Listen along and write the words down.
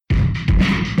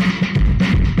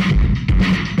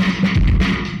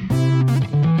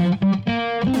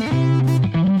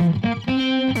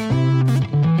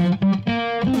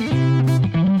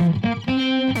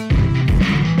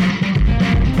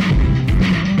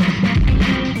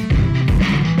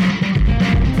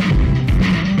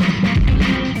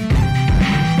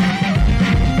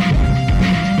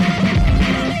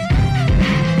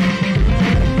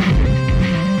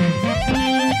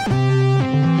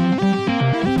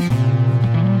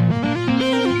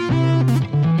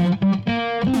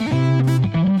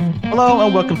Hello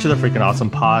and welcome to the Freaking Awesome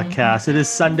Podcast. It is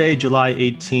Sunday, July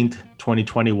 18th,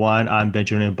 2021. I'm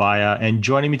Benjamin Baya, and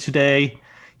joining me today,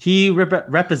 he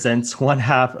represents one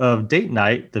half of Date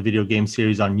Night, the video game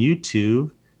series on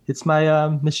YouTube. It's my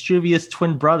mischievous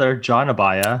twin brother, John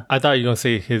Abaya. I thought you were going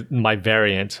to say my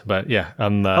variant, but yeah.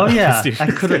 Oh, yeah, I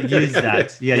could have used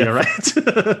that. Yeah, you're right.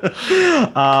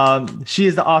 She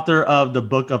is the author of the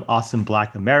Book of Awesome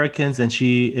Black Americans, and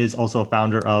she is also a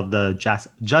founder of the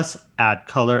Just Add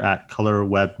Color at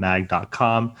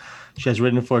colorwebmag.com. She has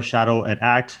written for Shadow and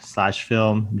Act /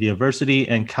 Film, Mediaversity,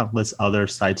 and countless other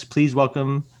sites. Please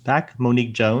welcome back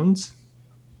Monique Jones.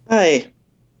 Hi.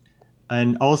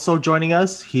 And also joining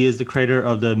us, he is the creator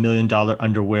of the $1 Million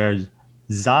Underwear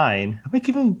Zine. I might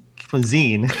keep on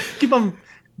zine. Keep on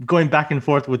going back and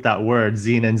forth with that word,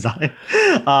 zine and zine.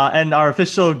 And our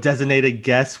official designated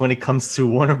guest when it comes to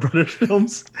Warner Brothers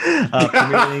films,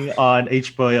 premiering on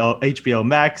HBO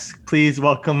Max. Please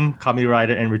welcome comedy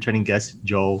writer and returning guest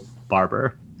Joel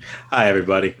Barber. Hi,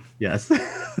 everybody. Yes.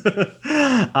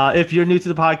 If you're new to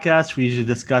the podcast, we usually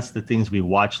discuss the things we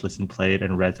watched, listened, played,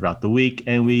 and read throughout the week,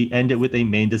 and we end it with a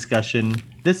main discussion.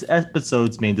 This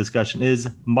episode's main discussion is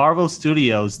Marvel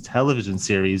Studios' television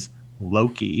series,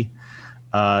 Loki.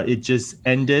 It just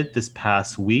ended this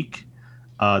past week,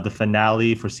 the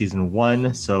finale for season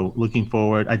 1. So looking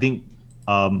forward, I think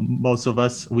most of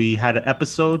us, we had an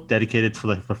episode dedicated to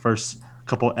like the first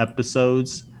couple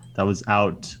episodes that was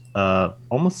out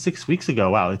almost 6 weeks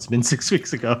ago. Wow, it's been 6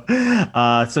 weeks ago.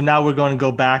 So now we're going to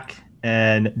go back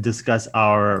and discuss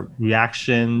our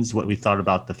reactions, what we thought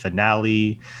about the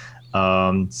finale,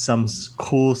 some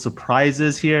cool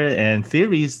surprises here, and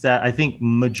theories that I think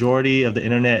majority of the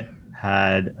internet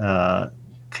had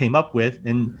came up with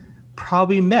and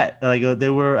probably met. Like they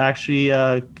were actually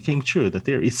came true, the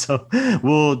theories. So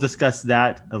we'll discuss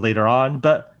that later on.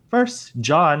 But first,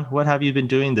 John, what have you been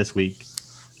doing this week?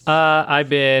 I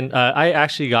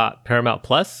actually got Paramount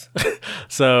Plus.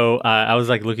 So I was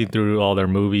like looking through all their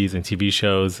movies and TV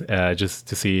shows just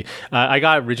to see. I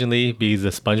got it originally because the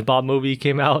SpongeBob movie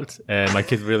came out and my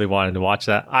kids really wanted to watch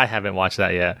that. I haven't watched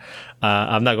that yet.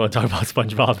 I'm not going to talk about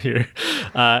SpongeBob here.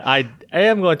 I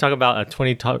am going to talk about a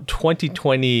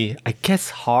 2020, I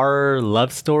guess, horror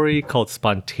love story called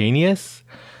Spontaneous.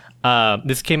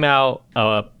 This came out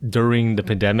during the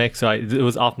pandemic, so it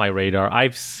was off my radar.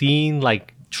 I've seen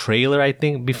like trailer, I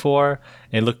think, before,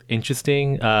 and it looked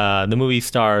interesting. The movie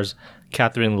stars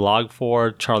Catherine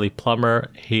Logford, Charlie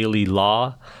Plummer, Haley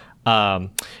Law.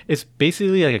 It's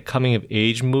basically like a coming of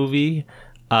age movie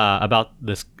about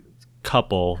this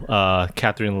couple,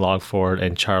 Catherine Logford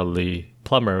and Charlie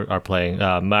Plummer are playing,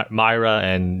 Myra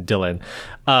and Dylan.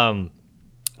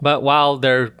 But while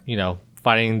they're,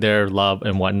 finding their love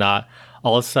and whatnot,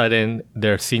 all of a sudden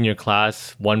their senior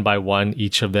class, one by one,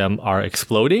 each of them are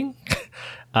exploding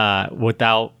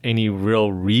without any real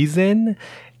reason.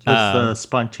 Just the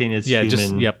spontaneous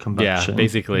human combustion. Yeah,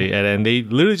 basically. And then they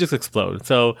literally just explode.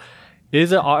 So it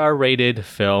is an R-rated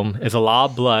film. It's a lot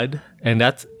of blood, and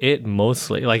that's it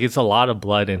mostly. Like, it's a lot of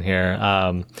blood in here.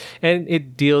 And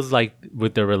it deals like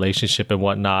with their relationship and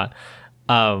whatnot.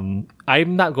 I'm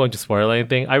not going to spoil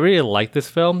anything. I really like this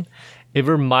film. It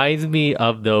reminds me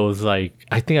of those, like,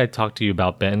 I think I talked to you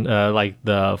about, Ben, like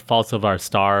the Faults of Our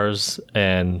Stars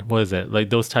and what is it? Like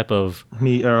those type of...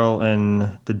 Me, Earl,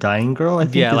 and The Dying Girl, I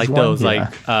think. Yeah, like one. those,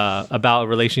 like about a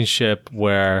relationship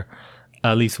where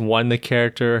at least one the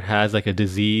character has like a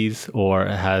disease or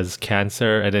has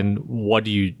cancer, and then what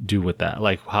do you do with that?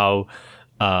 Like how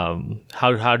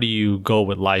do you go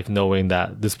with life knowing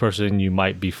that this person you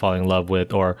might be falling in love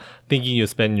with or thinking you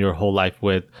spend your whole life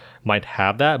with might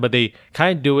have that, but they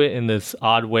kind of do it in this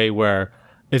odd way where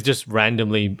it's just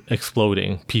randomly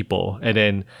exploding people, and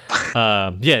then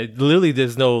literally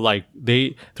there's no like,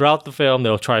 they throughout the film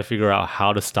they'll try to figure out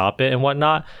how to stop it and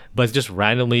whatnot, but it's just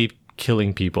randomly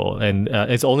killing people, and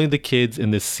it's only the kids in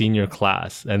this senior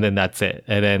class, and then that's it.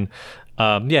 And then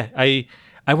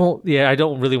I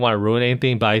don't really want to ruin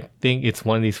anything, but I think it's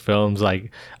one of these films,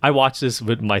 like, I watched this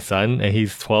with my son, and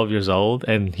he's 12 years old,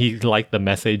 and he liked the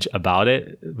message about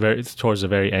it it's towards the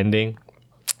very ending.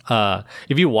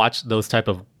 If you watch those type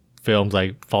of films,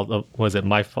 like Fault of Our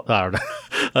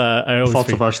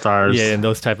Stars. Yeah, and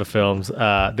those type of films,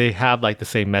 they have like the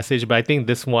same message, but I think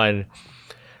this one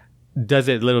does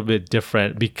it a little bit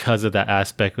different because of that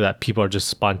aspect that people are just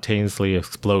spontaneously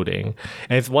exploding.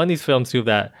 And it's one of these films too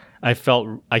that I felt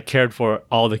I cared for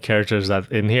all the characters that's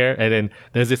in here, and then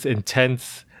there's this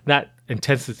intensity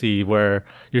where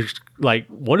you're like,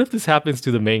 what if this happens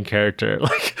to the main character,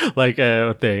 like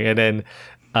a thing, and then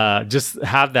just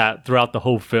have that throughout the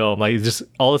whole film. Like just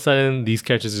all of a sudden these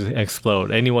characters just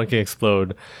explode. Anyone can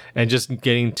explode, and just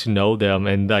getting to know them,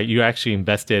 and like you're actually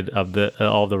invested of the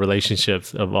all the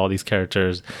relationships of all these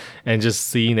characters, and just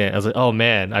seeing it. I was like, oh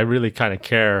man, I really kind of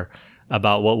care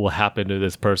about what will happen to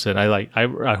this person.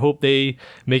 I hope they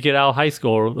make it out of high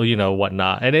school or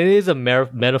whatnot. And it is a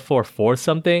metaphor for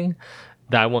something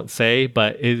that I won't say,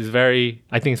 but it's very,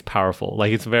 I think it's powerful.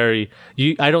 Like it's very,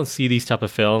 I don't see these type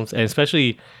of films, and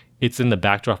especially it's in the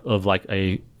backdrop of like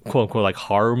a quote unquote like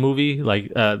horror movie,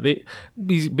 like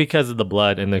because of the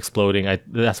blood and the exploding.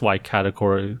 That's why I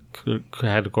categorize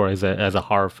it as a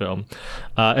horror film.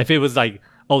 If it was like,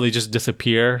 oh, they just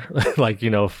disappear, like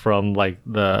from like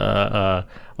the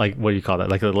like what do you call that,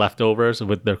 like the leftovers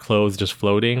with their clothes just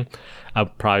floating, I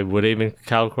probably wouldn't even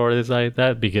categorize it like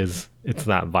that because it's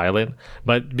not violent.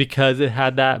 But because it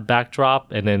had that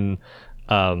backdrop, and then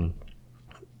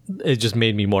it just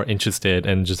made me more interested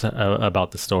and just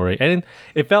about the story, and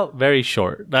it felt very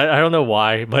short. I don't know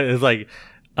why, but it's like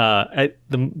the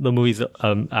movie's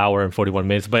an hour and 41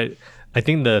 minutes, but I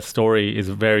think the story is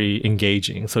very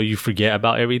engaging, so you forget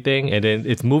about everything, and then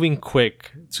it's moving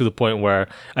quick to the point where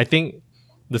I think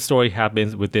the story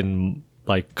happens within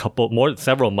like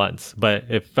several months, but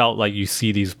it felt like you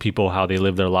see these people how they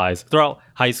live their lives throughout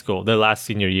high school, their last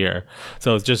senior year.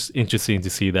 So it's just interesting to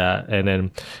see that, and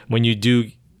then when you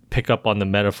do pick up on the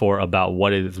metaphor about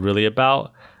what it is really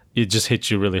about, it just hits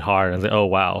you really hard and like, oh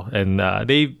wow. And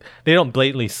they don't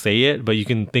blatantly say it, but you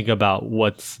can think about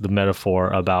what's the metaphor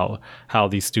about how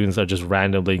these students are just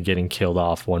randomly getting killed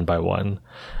off one by one.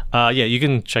 Yeah, you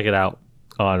can check it out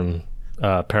on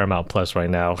Paramount Plus right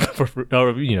now,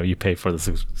 or you pay for the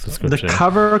subscription. The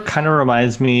cover kind of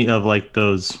reminds me of like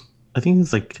those, I think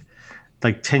it's like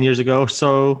 10 years ago or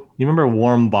so. You remember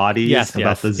Warm Bodies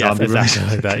about the zombie exactly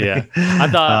like that, yeah. I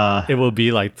thought it would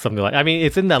be like something like, I mean,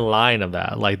 it's in the line of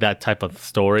that, like that type of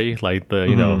story, like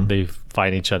the, they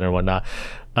find each other and whatnot.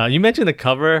 You mentioned the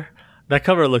cover. That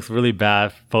cover looks really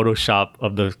bad. Photoshop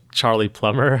of the Charlie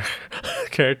Plummer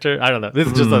character. I don't know. This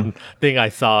is just a thing I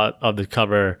saw of the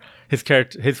cover. His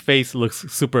face looks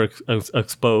super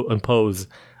imposed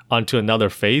onto another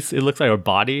face. It looks like a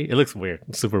body. It looks weird.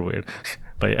 Super weird.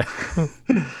 But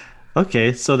yeah.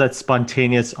 Okay, so that's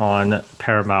Spontaneous on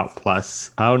Paramount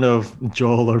Plus. I don't know if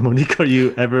Joel or Monique, are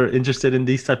you ever interested in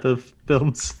these type of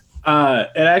films?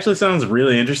 It actually sounds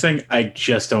really interesting. I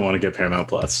just don't want to get Paramount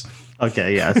Plus.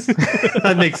 Okay, yes,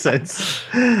 that makes sense.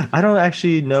 I don't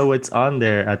actually know what's on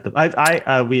there at the.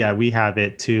 We have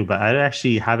it too, but I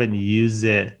actually haven't used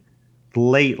it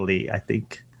lately. I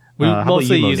think we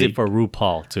mostly use it for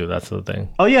RuPaul too. That's the thing.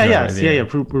 Oh yeah, yes, yeah.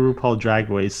 RuPaul Drag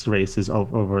Race is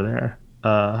over there.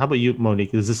 How about you,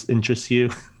 Monique? Does this interest you?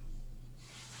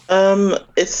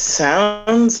 It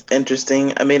sounds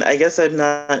interesting. I mean, I guess I'm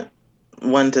not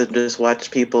one to just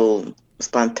watch people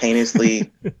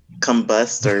spontaneously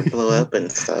combust or blow up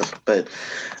and stuff, but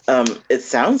it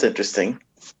sounds interesting.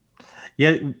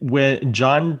 Yeah, when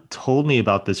John told me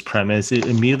about this premise, it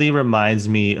immediately reminds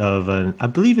me of I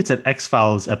believe it's an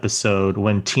X-Files episode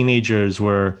when teenagers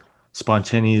were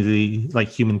spontaneously like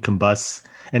human combusts,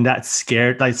 and that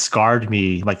scarred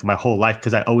me like my whole life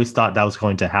because I always thought that was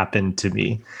going to happen to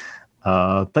me.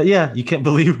 But yeah, you can't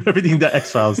believe everything that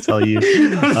X-Files tell you.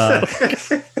 Yeah,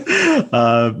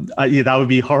 that would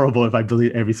be horrible if I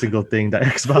believe every single thing that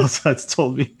X-Files has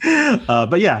told me.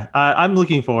 But yeah, I'm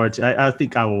looking forward to. I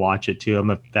think I will watch it too. I'm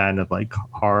a fan of like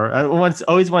horror. I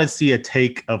always want to see a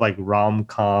take of like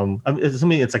rom-com. I mean,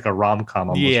 assuming it's like a rom-com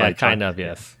almost. Yeah, right? kind of,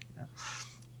 yes.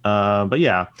 But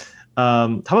yeah,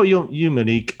 how about you,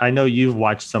 Monique? I know you've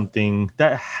watched something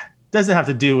that doesn't have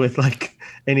to do with like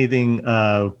anything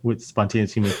with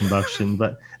spontaneous human combustion,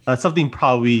 but something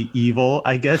probably evil,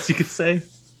 I guess you could say.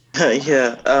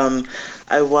 Yeah,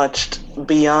 I watched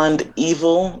Beyond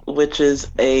Evil, which is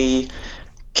a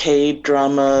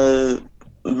K-drama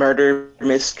murder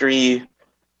mystery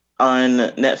on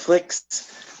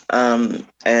Netflix. And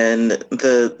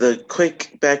the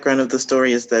quick background of the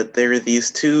story is that there are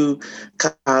these two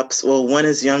cops. Well, one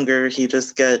is younger. He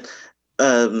just got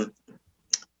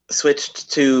switched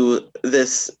to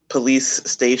this police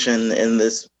station in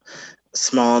this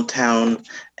small town,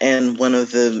 and one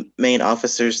of the main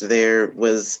officers there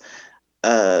was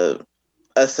a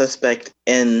suspect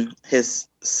in his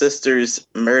sister's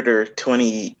murder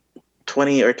 20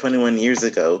 or 21 years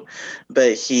ago,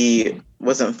 but he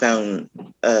wasn't found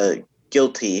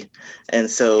guilty. And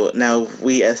so now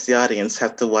we as the audience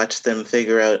have to watch them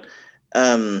figure out,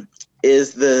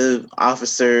 is the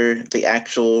officer the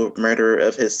actual murderer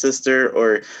of his sister,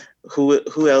 or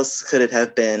who else could it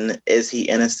have been? Is he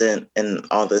innocent? And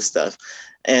all this stuff.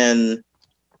 And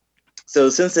So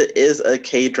since it is a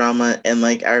K drama and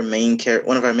like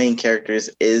one of our main characters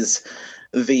is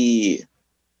the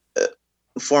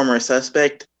former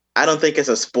suspect, I don't think it's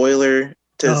a spoiler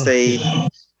to Oh, say yeah.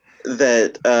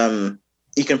 that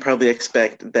you can probably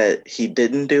expect that he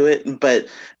didn't do it, but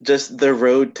just the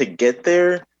road to get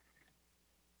there,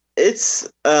 it's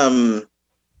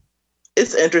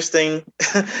it's interesting.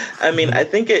 I mean, I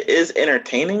think it is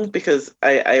entertaining because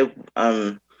I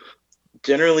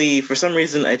generally, for some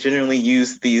reason, I generally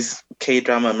use these K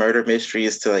drama murder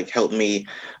mysteries to like help me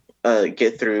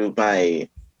get through my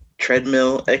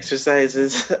treadmill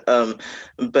exercises.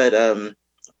 But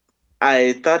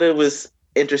I thought it was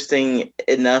interesting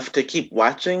enough to keep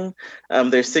watching.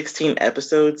 There's 16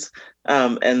 episodes,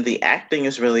 and the acting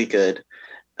is really good.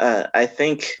 I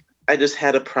think I just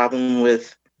had a problem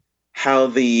with how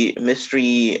the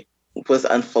mystery was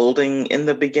unfolding in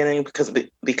the beginning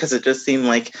because it just seemed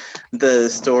like the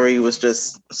story was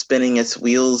just spinning its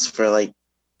wheels for like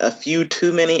a few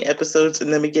too many episodes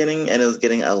in the beginning, and it was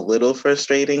getting a little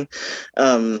frustrating.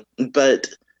 But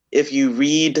if you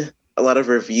read a lot of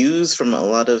reviews from a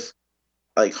lot of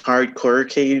like hardcore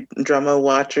K drama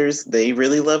watchers, they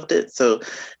really loved it. So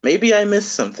maybe I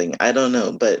missed something. I don't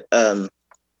know, but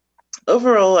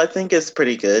overall, I think it's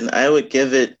pretty good. I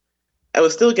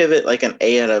would still give it like an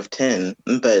 8 out of 10,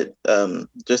 but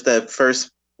just that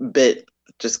first bit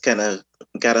just kind of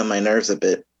got on my nerves a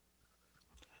bit.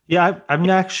 Yeah, I'm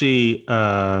actually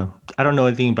I don't know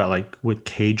anything about like with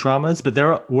K dramas, but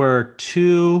there were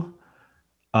two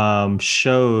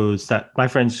shows that my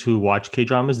friends who watch K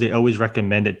dramas, they always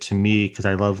recommend it to me because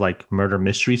I love like murder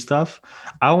mystery stuff.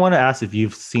 I want to ask if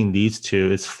you've seen these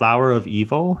two. It's Flower of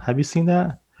Evil. Have you seen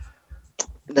that?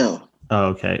 No, Oh,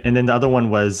 okay. And then the other one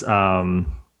was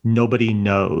Nobody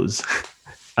Knows.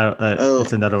 It's oh,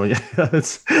 another one.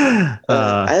 It's,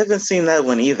 I haven't seen that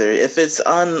one either. If it's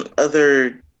on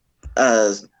other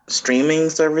uh, streaming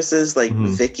services like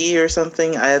mhm. Viki or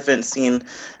something, I haven't seen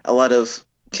a lot of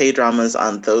K dramas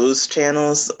on those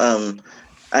channels.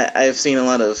 I've seen a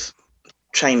lot of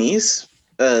Chinese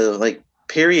like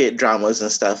period dramas and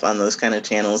stuff on those kind of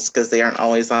channels because they aren't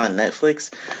always on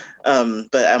Netflix.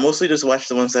 But I mostly just watch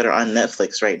the ones that are on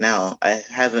Netflix right now. I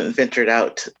haven't ventured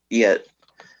out yet.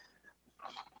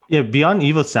 Yeah, Beyond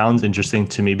Evil sounds interesting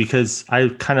to me because I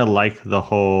kind of like the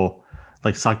whole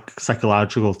like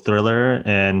psychological thriller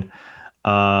and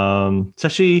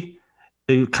especially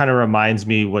it kind of reminds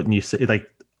me what you say like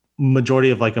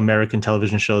majority of like American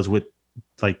television shows with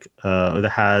like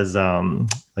that has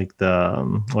like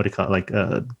the what do you call it like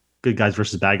good guys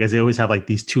versus bad guys. They always have like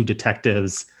these two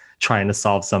detectives trying to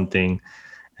solve something,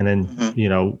 and then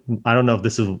Mhm. I don't know if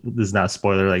this is not a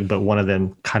spoiler, like, but one of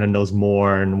them kind of knows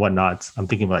more and whatnot. I'm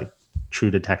thinking of, like True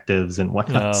Detectives and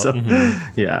whatnot. So Mhm.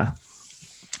 yeah,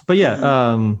 but yeah,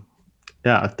 Mhm.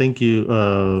 yeah. Thank you.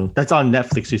 That's on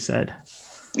Netflix. You said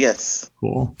Yes.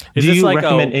 cool. Is Do this you like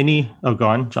recommend a any? Oh, go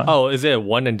on, John. oh, is it a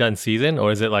one and done season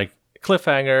or is it like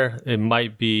cliffhanger? It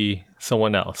might be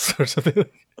someone else or something.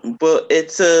 Well,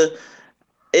 it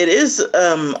is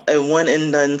a one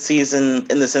and done season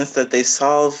in the sense that they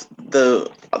solve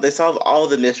all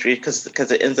the mystery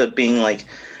because it ends up being like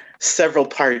several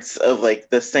parts of like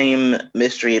the same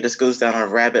mystery. It just goes down a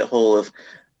rabbit hole of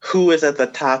who is at the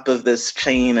top of this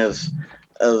chain of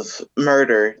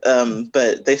murder.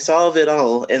 But they solve it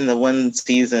all in the one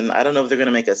season. I don't know if they're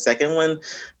gonna make a second one.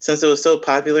 Since it was so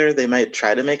popular, they might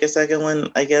try to make a second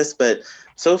one, I guess. But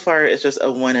so far, it's just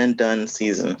a one and done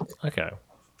season. Okay.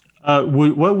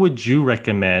 What would you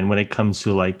recommend when it comes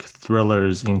to like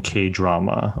thrillers in K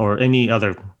drama or any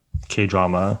other K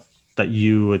drama that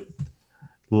you would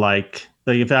like?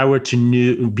 Like, if I were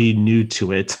to be new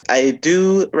to it, I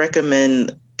do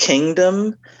recommend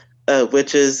Kingdom,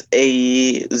 which is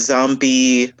a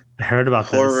zombie I heard about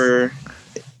this. horror.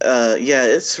 Yeah,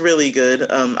 it's really good.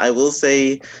 I will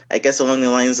say, I guess along the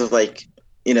lines of like,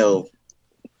 you know,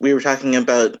 we were talking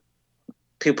about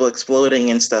people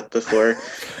exploding and stuff before.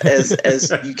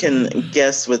 As you can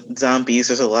guess, with zombies,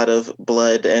 there's a lot of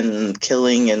blood and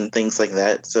killing and things like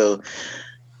that. So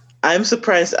I'm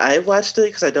surprised I watched it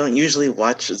because I don't usually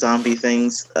watch zombie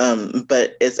things,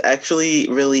 but it's actually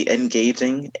really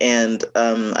engaging, and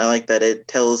I like that it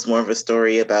tells more of a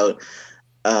story about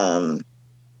um,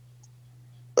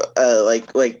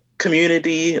 like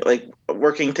community, like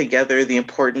working together, the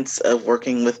importance of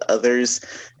working with others,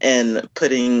 and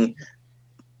putting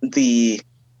the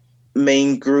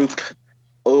main group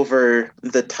over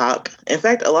the top. In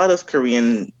fact, a lot of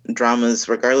Korean dramas,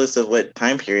 regardless of what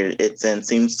time period it's in,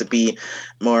 seems to be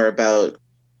more about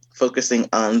focusing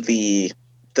on the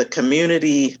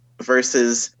community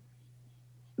versus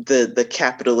the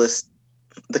capitalist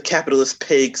the capitalist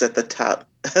pigs at the top.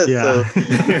 Yeah.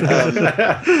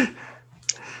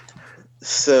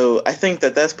 So I think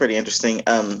that's pretty interesting.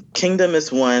 Kingdom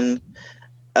is one.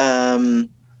 Um,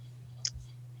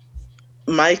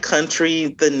 My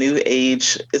Country, The New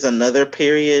Age is another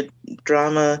period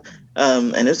drama,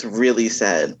 and it's really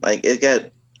sad. Like it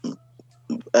got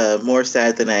more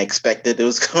sad than I expected it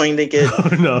was going to get.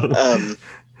 Oh no.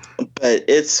 But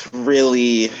it's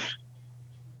really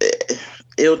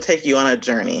it'll take you on a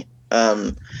journey.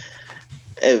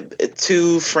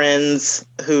 Two friends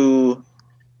who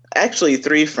actually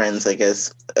three friends, I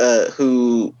guess,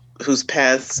 whose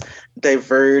paths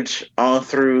diverge all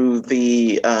through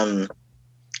the I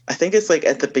think it's like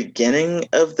at the beginning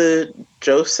of the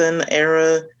Joseon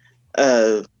era,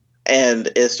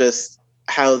 and it's just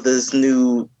how this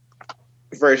new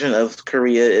version of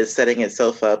Korea is setting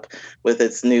itself up with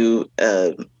its new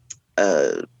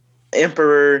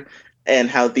emperor, and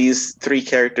how these three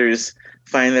characters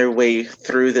find their way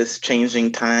through this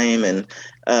changing time, and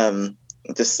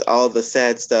just all the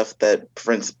sad stuff that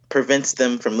prevents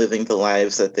them from living the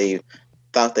lives that they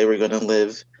thought they were going to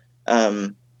live.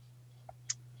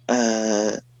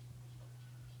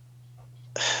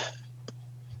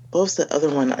 What was the other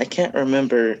one? I can't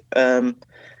remember.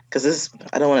 Because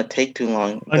I don't want to take too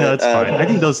long. Oh no, it's fine. I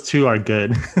think those two are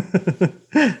good.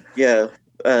 Yeah,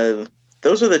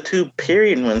 those are the two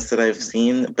period ones that I've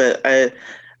seen. But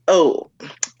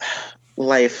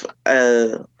Life.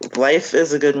 Life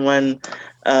is a good one.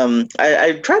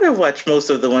 I try to watch most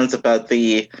of the ones about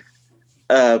the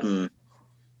like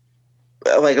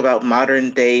about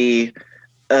modern day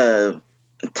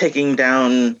taking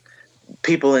down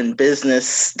people in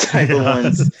business type of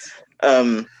ones.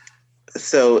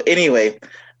 So anyway,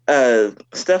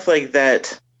 stuff like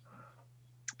that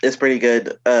is pretty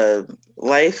good.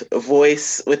 Life,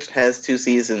 Voice, which has 2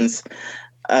 seasons,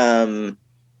 and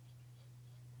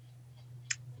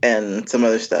some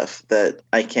other stuff that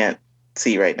I can't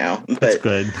see right now. That's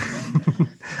good.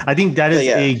 I think that is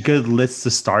a good list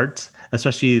to start,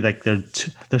 especially like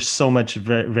there's so much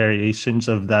variations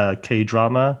of the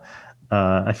K-drama.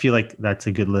 I feel like that's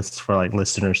a good list for like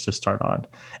listeners to start on.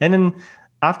 And then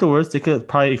afterwards, they could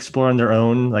probably explore on their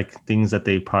own, like things that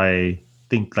they probably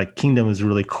think like Kingdom is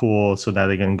really cool. So now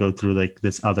they're going to go through like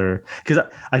this other, because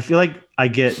I feel like I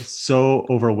get so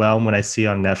overwhelmed when I see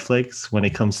on Netflix when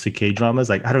it comes to K-dramas.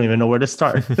 Like, I don't even know where to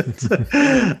start.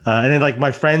 And then like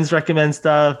my friends recommend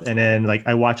stuff. And then like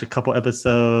I watch a couple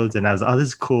episodes and I was, oh, this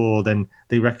is cool. Then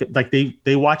they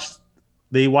watch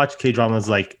K-dramas,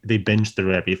 like they binge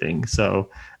through everything. So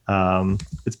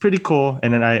it's pretty cool.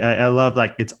 And then I love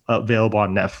like it's available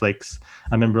on Netflix.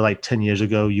 I remember like 10 years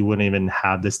ago, you wouldn't even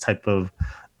have this type of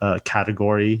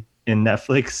category in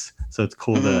Netflix. So it's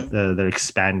cool that they're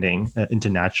expanding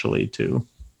internationally too.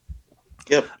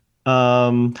 Yep.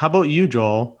 How about you,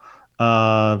 Joel?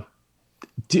 Are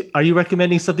you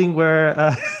recommending something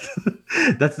where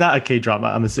that's not a K-drama,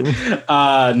 I'm assuming?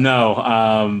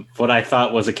 No. What I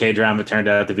thought was a K-drama turned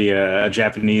out to be a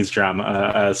Japanese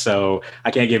drama. So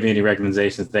I can't give you any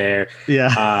recommendations there. Yeah,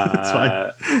 that's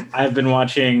fine. I've been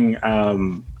watching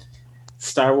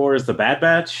Star Wars: The Bad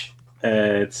Batch.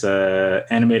 It's an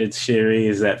animated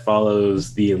series that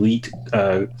follows the elite,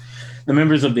 the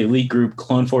members of the elite group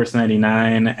Clone Force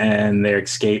 99 and their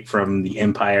escape from the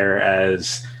Empire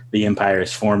as the Empire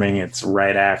is forming. It's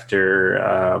right after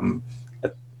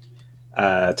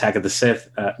Attack of the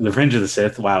Sith, Revenge of the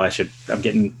Sith. Wow, I'm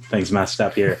getting things messed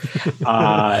up here.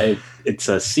 It's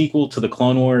a sequel to the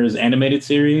Clone Wars animated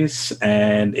series,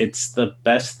 and it's the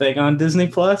best thing on Disney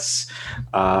Plus.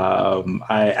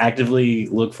 I actively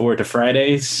look forward to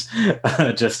Fridays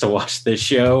just to watch this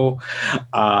show.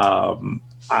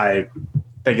 I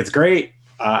think it's great.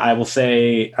 I will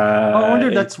say. I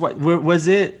wonder that's what was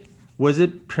it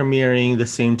premiering the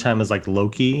same time as like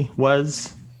Loki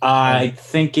was? I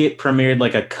think it premiered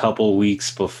like a couple weeks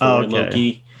before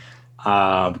Loki,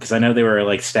 because I know they were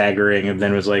like staggering, and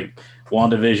then it was like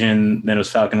WandaVision, then it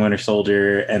was Falcon Winter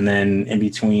Soldier, and then in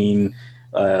between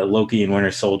Loki and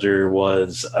Winter Soldier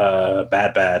was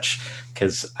Bad Batch,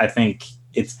 because I think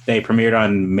they premiered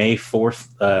on May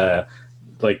 4th,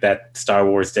 like that Star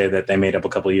Wars day that they made up a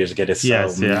couple of years ago to sell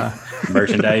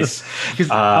merchandise.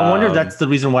 I wonder if that's the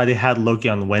reason why they had Loki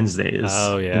on Wednesdays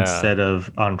instead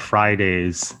of on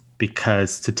Fridays,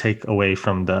 because to take away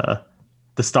from the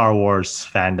Star Wars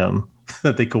fandom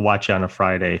that they could watch it on a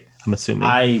Friday, I'm assuming.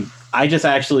 I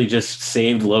just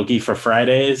saved Loki for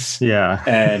Fridays. Yeah.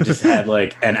 And just had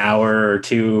like an hour or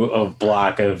two of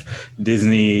block of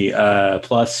Disney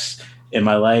Plus in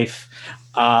my life.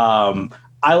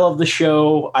 I love the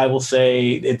show. I will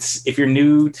say if you're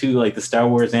new to like the Star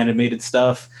Wars animated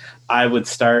stuff, I would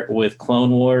start with Clone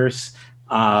Wars,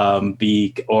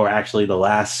 or actually the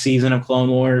last season of Clone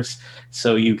Wars,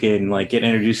 so you can like get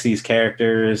introduced to these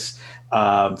characters.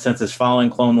 Since it's following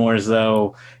Clone Wars,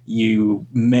 though, you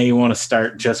may want to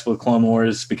start just with Clone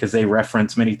Wars because they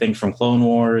reference many things from Clone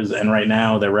Wars, and right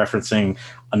now they're referencing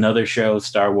another show,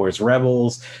 Star Wars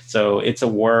Rebels. So it's a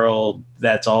world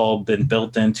that's all been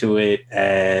built into it,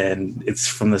 and it's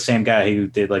from the same guy who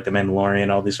did like The Mandalorian,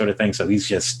 all these sort of things. So he's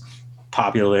just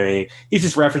he's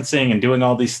just referencing and doing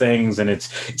all these things, and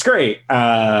it's great.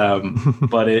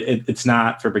 But it's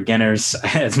not for beginners,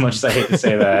 as much as I hate to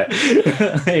say that.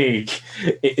 Like,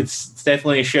 it's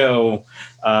definitely a show.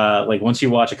 Like once you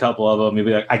watch a couple of them, you'll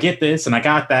be like, I get this and I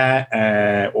got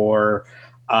that. Or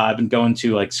I've been going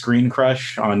to like Screen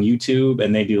Crush on YouTube,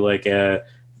 and they do like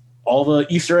all the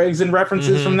Easter eggs and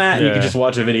references from that. And you can just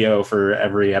watch a video for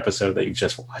every episode that you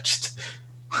just watched.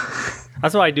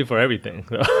 That's what I do for everything.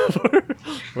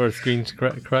 for Screen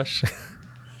Crush.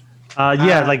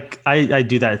 Like I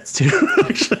do that too,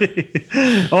 actually.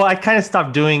 Well, I kind of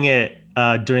stopped doing it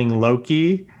during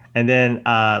Loki, and then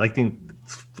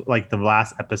like the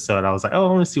last episode, I was like, oh,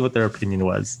 I want to see what their opinion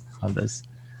was on this.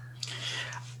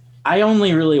 I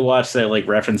only really watch their like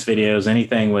reference videos,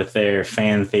 anything with their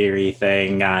fan theory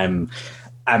thing. I'm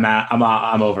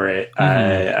over it.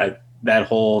 That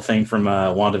whole thing from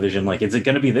WandaVision, like, is it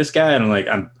going to be this guy? And I'm like,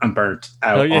 I'm burnt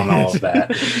out on all of that.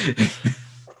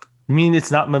 You mean it's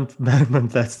not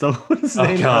Mephisto? What's his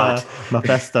name? God.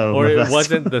 Mephisto. Or Mephisto. it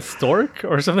wasn't the Stork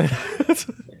or something?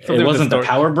 It wasn't the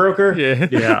Power Broker?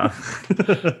 Yeah.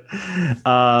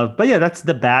 But yeah, that's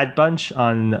The Bad Bunch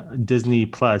on Disney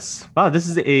Plus. Wow, this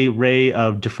is a array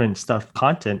of different stuff,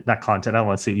 content. Not content, I don't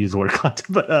want to use the word content,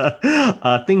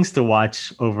 but things to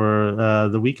watch over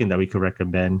the weekend that we could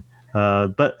recommend.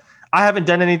 But I haven't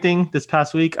done anything this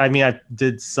past week. I mean, I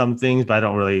did some things, but I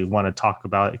don't really want to talk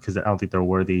about it because I don't think they're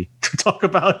worthy to talk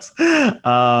about.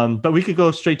 But we could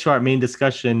go straight to our main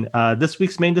discussion. This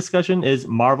week's main discussion is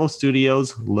Marvel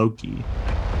Studios' Loki.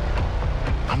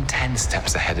 I'm 10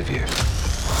 steps ahead of you.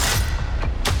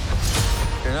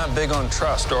 You're not big on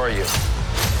trust, are you?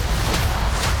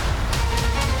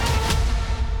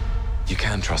 You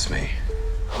can trust me.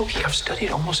 Loki, I've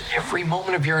studied almost every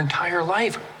moment of your entire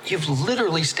life. You've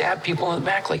literally stabbed people in the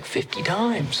back like 50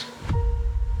 times.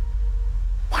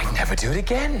 Why never do it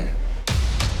again?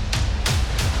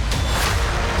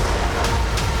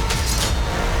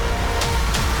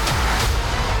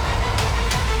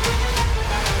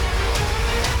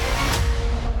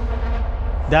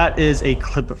 That is a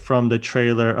clip from the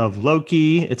trailer of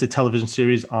Loki. It's a television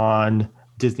series on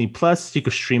Disney Plus. You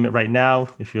can stream it right now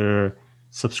if you're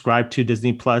subscribed to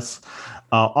Disney Plus.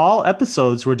 All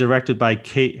episodes were directed by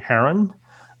Kate Herron,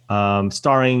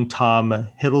 starring Tom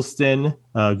Hiddleston,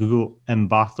 Gugu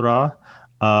Mbatha,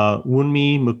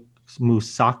 Wunmi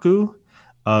Musaku,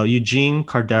 Eugene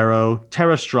Cardero,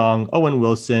 Tara Strong, Owen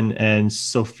Wilson, and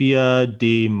Sophia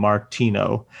Di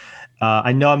Martino.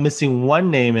 I know I'm missing one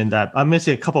name in that. I'm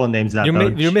missing a couple of names in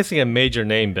that. You're missing a major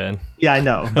name, Ben. Yeah, I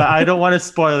know, but I don't want to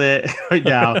spoil it right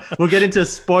now. We'll get into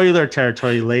spoiler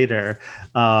territory later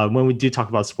when we do talk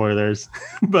about spoilers.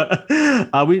 But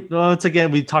once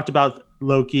again, we talked about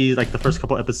Loki, like the first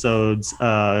couple episodes,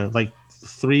 like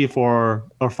 3, 4,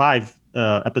 or 5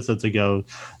 episodes ago.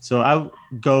 So I'll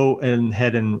go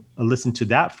ahead and listen to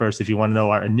that first if you want to know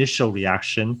our initial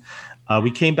reaction. We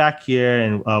came back here,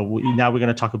 and now we're going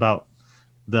to talk about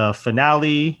the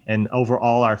finale and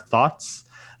overall our thoughts.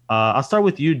 I'll start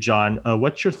with you, John.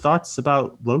 What's your thoughts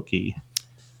about Loki?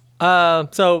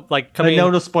 So like coming,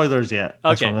 no spoilers yet.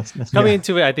 Okay, coming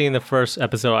into it, I think in the first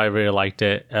episode I really liked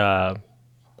it a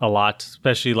lot,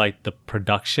 especially like the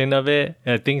production of it.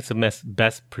 And I think it's the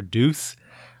best produced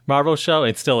Marvel show.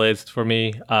 It still is for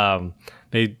me.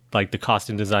 They like the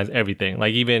costume designs, everything.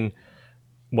 Like even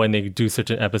when they do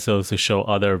certain episodes to show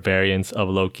other variants of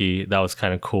Loki, that was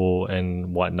kind of cool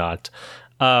and whatnot.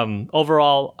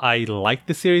 Overall, I like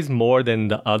the series more than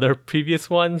the other previous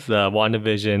ones, the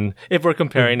WandaVision, if we're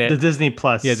comparing it. The Disney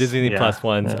Plus. Yeah, Disney Plus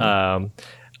ones.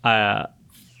 Yeah.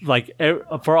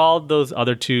 For all those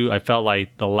other two, I felt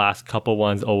like the last couple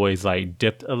ones always like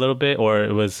dipped a little bit, or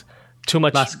it was too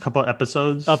much. Last couple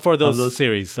episodes? For those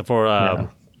series, for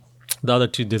the other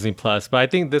two Disney Plus. But I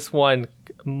think this one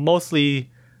mostly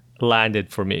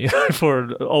landed for me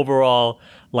for overall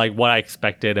like what I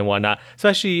expected and whatnot.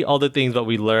 Especially all the things that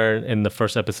we learned in the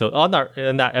first episode.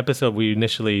 In that episode we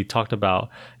initially talked about,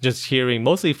 just hearing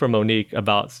mostly from Monique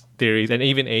about theories, and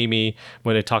even Amy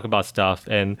when they talk about stuff,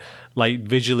 and like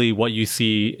visually what you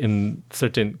see in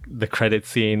the credit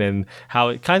scene and how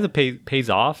it kind of pays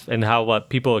off, and how what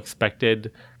people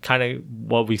expected, kind of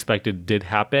what we expected did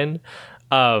happen.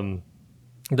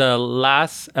 The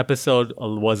last episode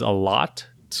was a lot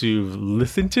to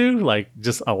listen to, like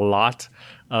just a lot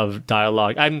of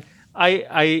dialogue.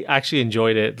 I actually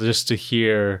enjoyed it just to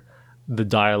hear the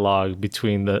dialogue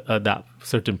between that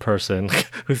certain person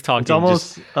who's talking. It's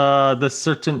almost the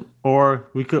certain, or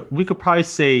we could probably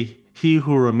say he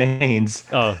who remains.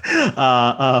 Oh,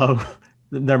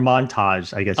 their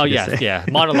montage, I guess. Oh you yes, could say. yeah,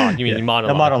 monologue. You mean Yeah.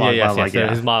 monologue? A monologue, yes, monologue, yes. yeah.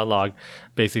 His monologue,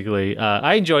 basically.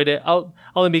 I enjoyed it.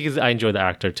 Only because I enjoy the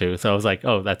actor too. So I was like,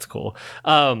 oh, that's cool.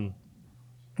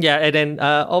 Yeah, and then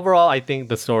overall, I think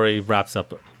the story wraps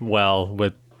up well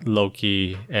with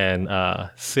Loki and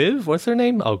Civ. What's her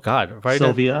name? Oh God, right?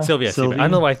 Sylvia. Sylvia. I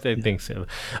don't know why I think Civ.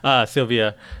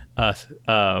 Sylvia.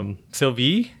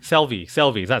 Sylvie. It's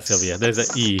not Sylvia. There's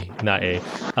an E, not A.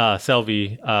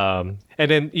 Sylvie. And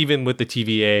then even with the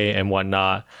TVA and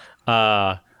whatnot,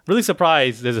 really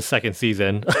surprised there's a second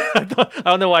season. I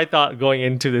don't know why I thought going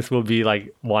into this will be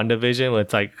like WandaVision, where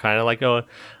it's like kind of like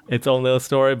its own little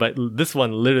story, but this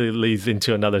one literally leads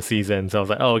into another season. So I was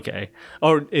like, oh, okay.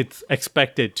 Or it's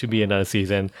expected to be another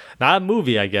season. Not a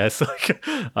movie, I guess.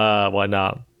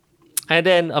 Whatnot. And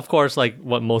then, of course, like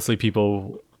what mostly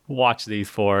people watch these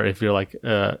for, if you're like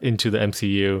into the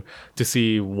MCU, to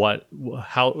see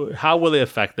how will it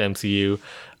affect the MCU.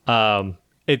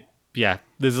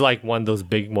 This is like one of those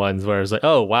big ones where it's like,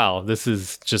 oh wow, this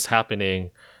is just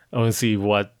happening. I want to see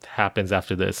what happens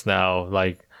after this now,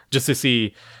 like just to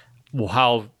see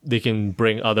how they can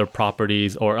bring other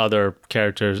properties or other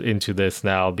characters into this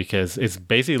now, because it's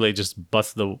basically just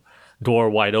bust the door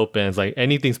wide open. It's like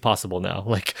anything's possible now.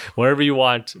 Like wherever you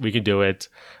want, we can do it.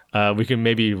 We can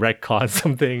maybe retcon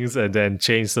some things and then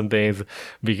change some things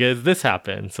because this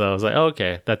happened. So I was like, oh,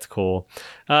 okay, that's cool.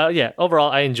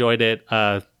 Overall, I enjoyed it.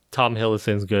 Tom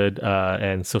Hiddleston's good,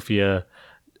 and Sophia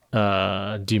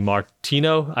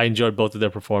DiMartino. I enjoyed both of their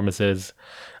performances.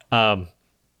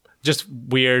 Just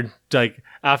weird, like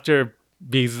after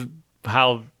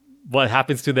what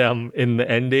happens to them in the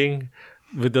ending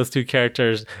with those two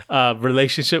characters,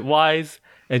 relationship wise,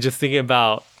 and just thinking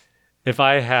about, if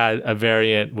I had a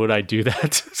variant, would I do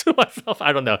that to myself?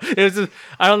 I don't know. It was just,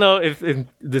 I don't know if in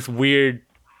this weird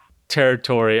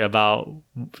territory about,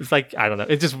 it's like, I don't know.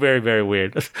 It's just very, very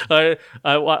weird.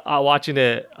 Watching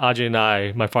it, Audrey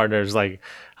and my partner is like,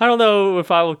 I don't know if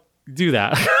I will do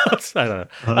that. I don't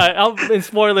know. In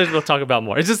spoilers, we'll talk about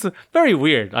more. It's just very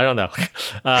weird. I don't know.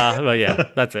 But yeah,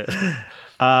 that's it.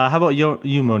 How about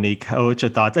you, Monique? What's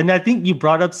your thoughts? And I think you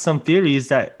brought up some theories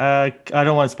that I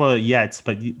don't want to spoil it yet,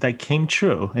 but that came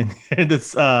true in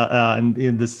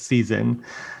this season.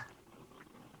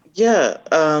 Yeah,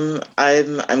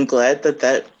 I'm glad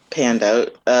that panned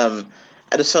out. I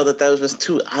just felt that was just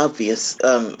too obvious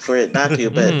for it not to,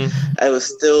 but I was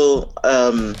still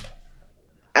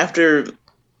after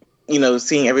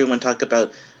seeing everyone talk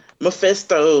about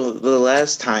Mephisto the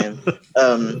last time,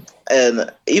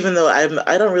 and even though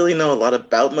I don't really know a lot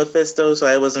about Mephisto, so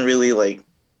I wasn't really like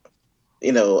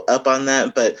up on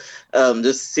that, but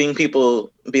just seeing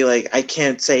people be like, I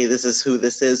can't say this is who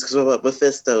this is because what about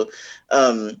Mephisto?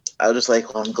 I was just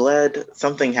like, well, I'm glad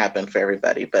something happened for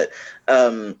everybody, but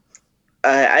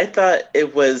I thought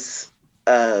it was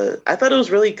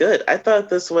really good. I thought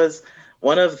this was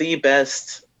one of the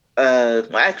best.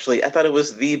 Actually, I thought it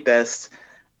was the best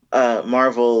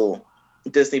Marvel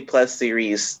Disney Plus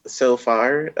series so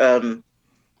far.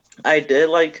 I did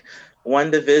like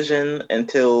WandaVision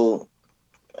until,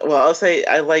 well, I'll say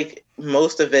I like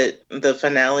most of it. The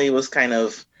finale was kind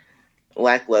of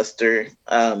lackluster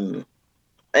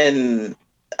and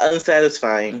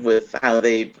unsatisfying with how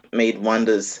they made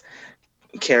Wanda's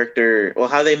character, well,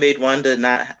 how they made Wanda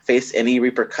not face any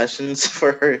repercussions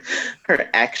for her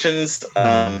actions,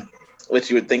 which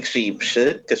you would think she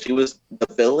should, because she was the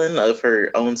villain of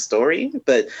her own story.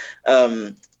 But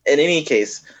in any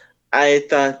case, I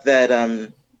thought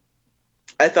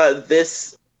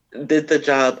this did the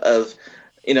job of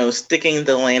sticking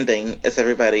the landing, as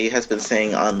everybody has been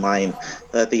saying online,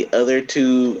 that the other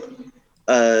two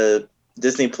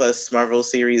Disney Plus Marvel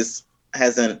series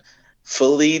hasn't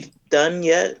fully done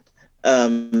yet.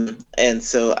 And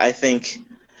so I think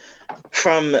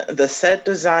from the set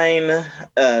design,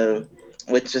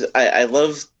 which is I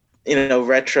love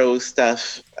retro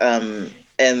stuff,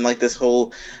 and like this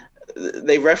whole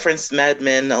they referenced Mad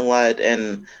Men a lot,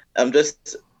 and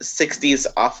just 60s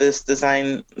office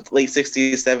design, late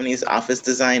 60s, 70s office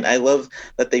design. I love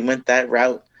that they went that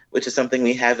route, which is something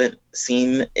we haven't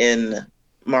seen in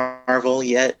Marvel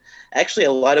yet. Actually,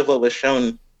 a lot of what was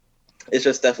shown is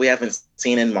just stuff we haven't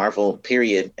seen in Marvel,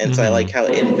 period. And so I like how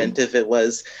inventive it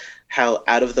was, how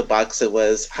out of the box it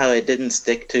was, how it didn't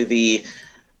stick to the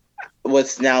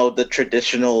what's now the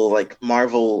traditional like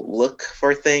Marvel look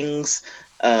for things.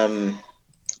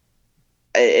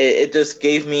 It just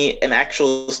gave me an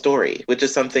actual story, which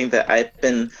is something that I've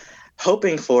been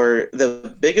hoping for.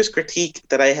 The biggest critique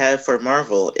that I have for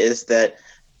Marvel is that,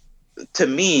 to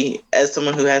me, as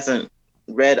someone who hasn't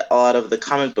read a lot of the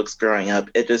comic books growing up,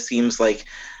 it just seems like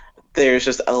there's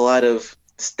just a lot of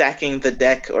stacking the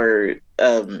deck or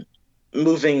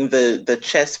moving the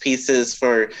chess pieces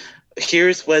for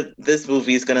here's what this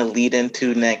movie is going to lead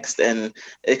into next, and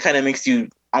it kind of makes you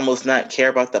almost not care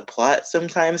about the plot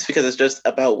sometimes because it's just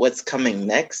about what's coming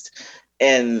next,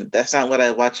 and that's not what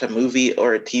I watch a movie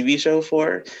or a TV show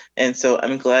for. And so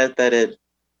I'm glad that it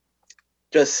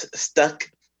just stuck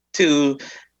to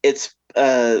its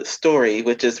story,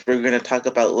 which is we're going to talk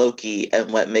about Loki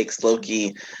and what makes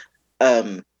Loki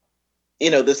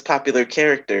this popular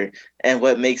character and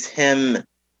what makes him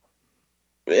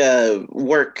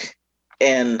work.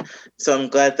 And so I'm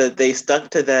glad that they stuck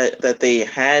to that they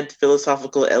had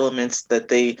philosophical elements, that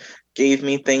they gave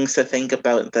me things to think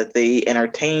about, that they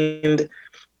entertained,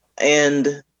 and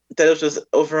that it was just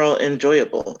overall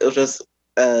enjoyable. It was just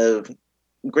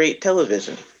great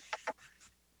television.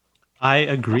 I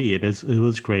agree. It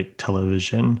was great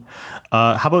television.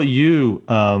 How about you,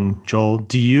 Joel?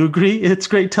 Do you agree it's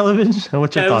great television? And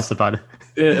what's your thoughts about it?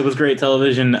 It was great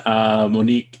television.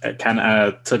 Monique kind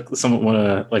of took one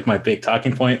of like my big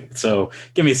talking point. So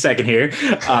give me a second here.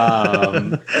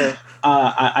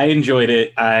 I enjoyed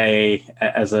it.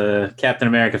 As a Captain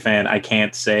America fan, I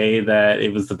can't say that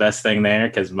it was the best thing there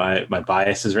because my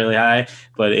bias is really high,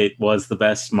 but it was the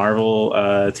best Marvel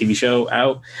TV show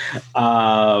out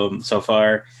so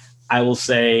far. I will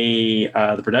say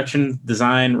the production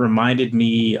design reminded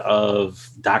me of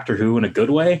Doctor Who in a good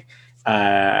way.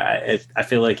 I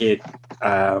feel like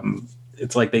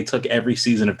it's like they took every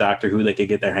season of Doctor Who they could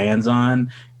get their hands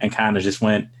on and kind of just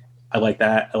went, I like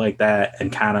that,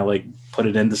 and kind of like put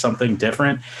it into something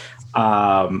different.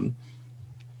 The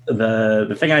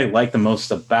thing I liked the most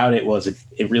about it was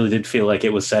it really did feel like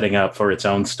it was setting up for its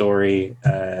own story,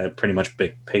 pretty much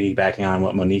piggybacking on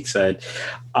what Monique said.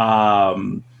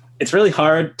 It's really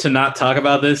hard to not talk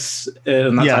about this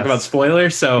and not talk about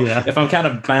spoilers. So if I'm kind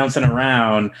of bouncing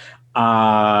around,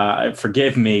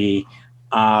 forgive me.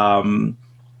 It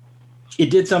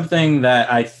did something that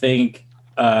I think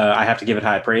I have to give it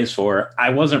high praise for. I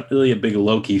wasn't really a big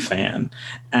Loki fan,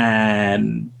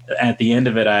 and at the end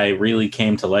of it, I really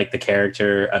came to like the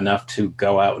character enough to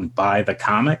go out and buy the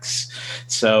comics.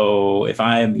 So if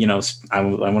I want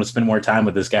to spend more time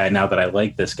with this guy now that I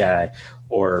like this guy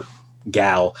or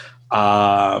gal,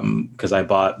 because I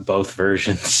bought both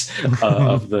versions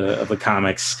of the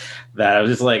comics, that I was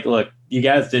just like, look, you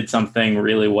guys did something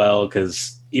really well,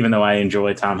 because even though I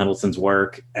enjoy Tom Hiddleston's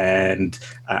work, and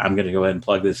I'm going to go ahead and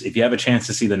plug this, if you have a chance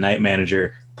to see The Night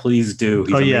Manager, please do.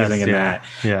 He's amazing in that.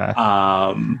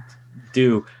 Yeah.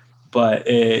 Do. But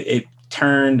it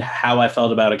turned how I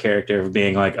felt about a character of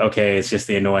being like, okay, it's just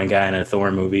the annoying guy in a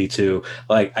Thor movie, to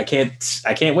like, I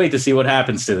can't wait to see what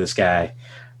happens to this guy.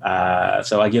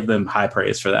 So I give them high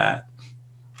praise for that.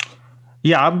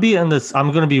 Yeah, I'm going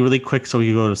to be really quick so we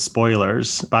can go to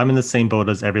spoilers, but I'm in the same boat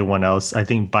as everyone else. I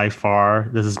think by far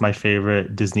this is my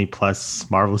favorite Disney Plus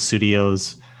Marvel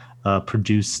Studios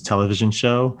produced television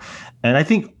show. And I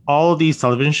think all of these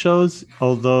television shows,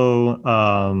 although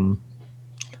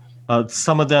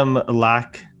some of them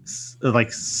lack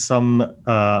like some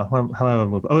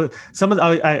some of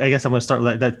the, I guess I'm going to start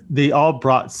like that. They all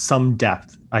brought some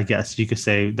depth, I guess you could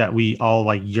say, that we all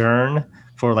like yearn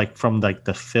for, like from like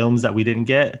the films that we didn't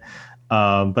get.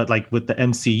 But like with the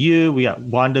MCU, we got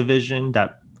WandaVision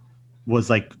that was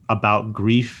like about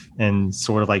grief and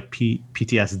sort of like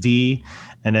PTSD.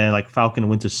 And then like Falcon and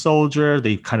Winter Soldier,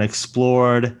 they kind of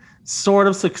explored.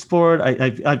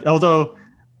 Although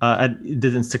it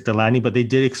didn't stick the landing, but they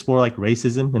did explore like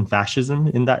racism and fascism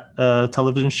in that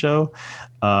television show,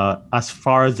 as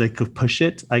far as they could push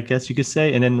it, I guess you could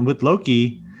say. And then with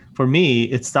Loki, for me,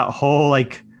 it's that whole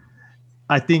like,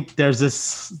 I think there's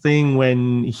this thing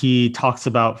when he talks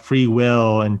about free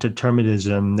will and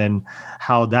determinism and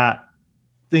how that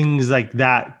things like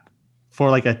that for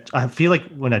like I feel like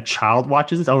when a child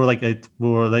watches this, or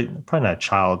probably not a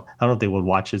child, I don't know if they would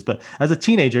watch this, but as a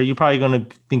teenager, you're probably going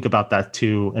to think about that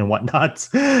too and whatnot.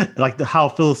 Like how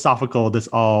philosophical this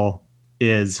all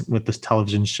is with this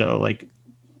television show. Like,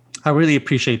 I really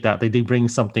appreciate that they bring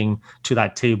something to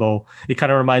that table. It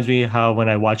kind of reminds me how when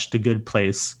I watched The Good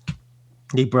Place,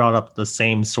 they brought up the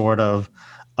same sort of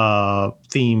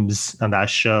themes on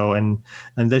that show, and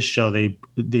this show they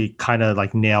kind of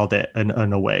like nailed it in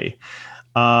a way.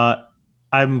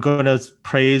 I'm going to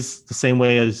praise the same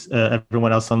way as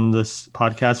everyone else on this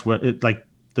podcast, where it like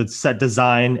the set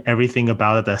design, everything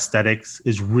about it, the aesthetics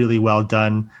is really well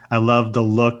done. I love the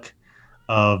look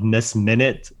of Miss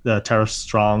Minute, the Tara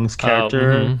Strong's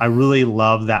character. I really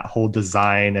love that whole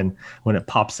design, and when it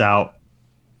pops out,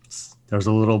 there's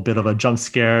a little bit of a jump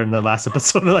scare in the last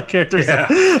episode of that character. Yeah.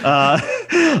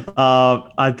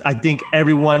 I think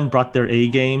everyone brought their A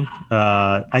game.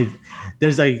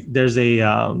 There's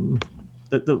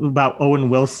about Owen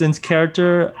Wilson's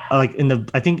character. Like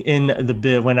I think in the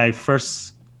bit when I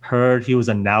first heard he was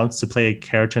announced to play a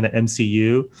character in the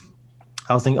MCU,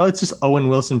 I was thinking, oh, it's just Owen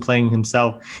Wilson playing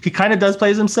himself. He kind of does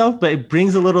play himself, but it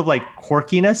brings a little like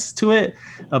quirkiness to it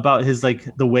about his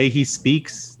like the way he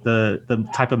speaks, the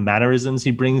type of mannerisms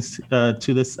he brings to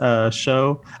this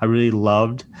show. I really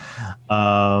loved.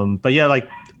 But yeah, like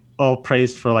all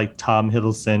praise for like Tom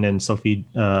Hiddleston and Sophie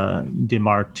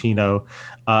DiMartino.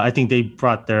 I think they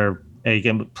brought their A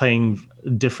game. Playing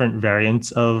different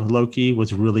variants of Loki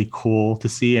was really cool to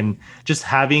see, and just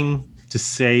having to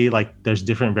say like there's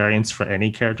different variants for any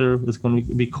character is going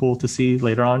to be cool to see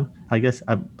later on. I guess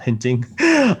I'm hinting.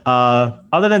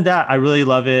 Other than that, I really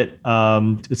love it.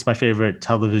 It's my favorite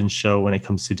television show when it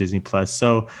comes to Disney Plus.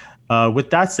 So with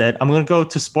that said, I'm going to go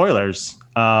to spoilers.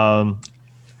 I'll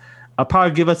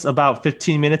probably give us about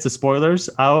 15 minutes of spoilers.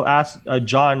 I'll ask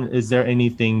John, is there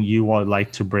anything you would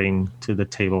like to bring to the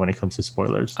table when it comes to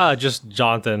spoilers? Just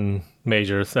Jonathan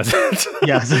Majors. That's it.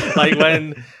 Yes. Like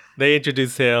when they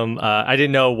introduced him, I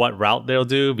didn't know what route they'll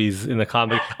do because in the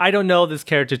comic, I don't know this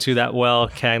character too that well,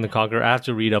 Kang the Conqueror. I have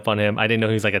to read up on him. I didn't know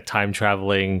he was like a time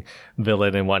traveling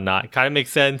villain and whatnot. It kind of makes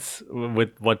sense with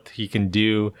what he can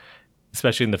do,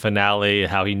 especially in the finale,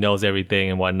 how he knows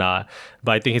everything and whatnot.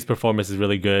 But I think his performance is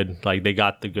really good. Like they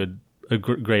got a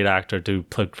great actor to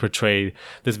portray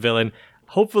this villain.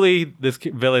 Hopefully this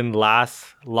villain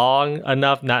lasts long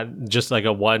enough, not just like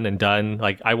a one and done.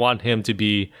 Like I want him to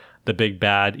be the big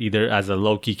bad, either as a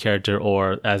Loki character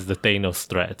or as the Thanos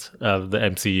threat of the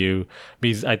MCU,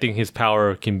 because I think his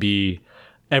power can be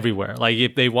everywhere. Like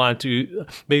if they want to,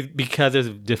 because there's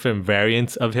different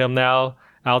variants of him now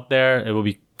out there, it will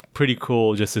be pretty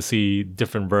cool just to see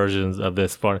different versions of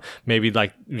this for maybe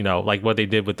like, you know, like what they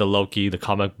did with the Loki, the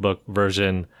comic book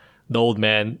version, the old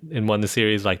man in one of the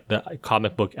series, like the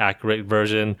comic book accurate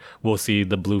version, we'll see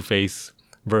the blue face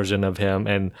version of him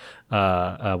and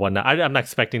whatnot. I'm not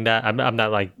expecting that. I'm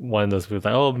not like one of those people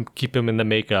like, oh, keep him in the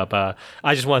makeup.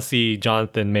 I just want to see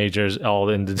Jonathan Majors all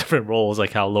in the different roles,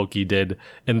 like how Loki did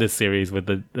in this series with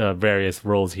the various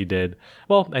roles he did.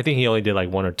 Well, I think he only did like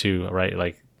one or two, right?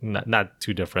 Like not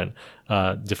too different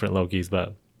Lokis,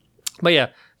 but yeah,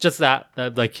 just that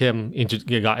like him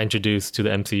got introduced to the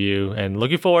MCU, and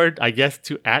looking forward, I guess,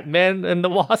 to Ant-Man and the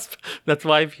Wasp. That's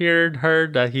why I've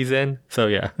heard that he's in. So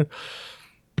yeah.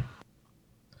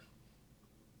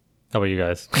 How about you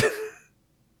guys?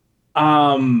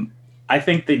 I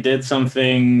think they did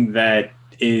something that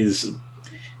is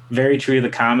very true to the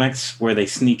comics, where they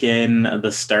sneak in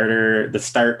the start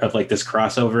of like this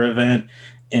crossover event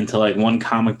into like one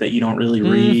comic that you don't really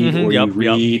read, or you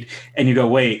read and you go,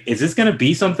 wait, is this going to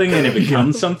be something? And it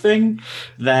becomes something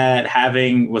that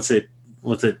having,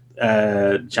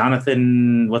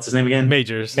 Jonathan, what's his name again?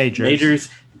 Majors.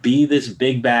 Be this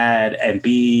big bad and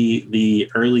be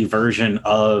the early version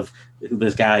of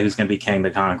this guy who's going to be Kang the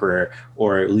Conqueror,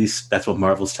 or at least that's what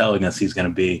Marvel's telling us he's going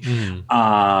to be.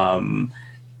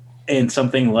 And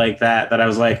something like that I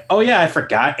was like, oh yeah, I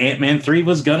forgot Ant-Man 3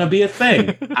 was going to be a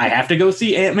thing. I have to go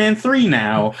see Ant-Man 3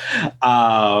 now.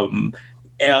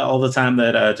 All the time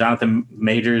that Jonathan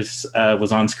Majors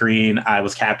was on screen, I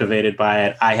was captivated by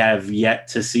it. I have yet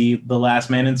to see The Last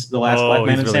Black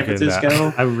Man in San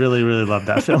Francisco. I really, really love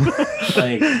that film.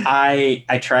 Like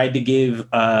I tried to give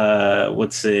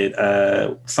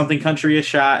Something Country a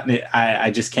shot, and I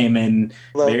just came in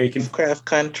Lovecraft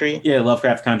Country. Yeah,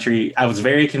 Lovecraft Country. I was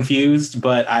very confused,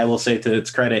 but I will say to its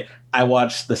credit, I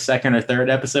watched the second or third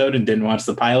episode and didn't watch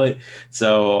the pilot,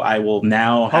 so I will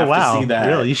now have to see that.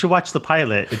 Really? You should watch the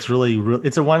pilot. It's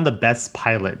it's one of the best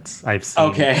pilots I've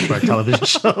seen for a television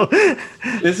show.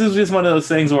 This is just one of those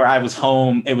things where I was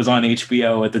home. It was on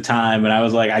HBO at the time, and I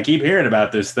was like, I keep hearing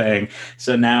about this thing.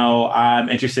 So now I'm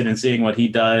interested in seeing what he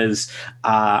does.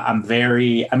 I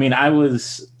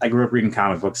grew up reading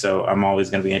comic books, so I'm always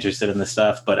going to be interested in this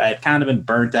stuff, but I had kind of been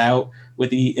burnt out with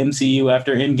the MCU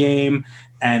after Endgame.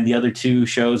 And the other two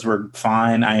shows were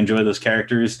fine. I enjoy those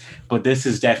characters, but this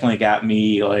has definitely got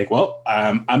me like, well,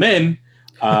 I'm in.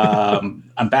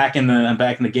 I'm back in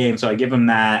the game. So I give him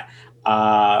that.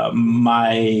 I'm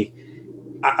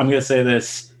gonna say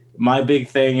this. My big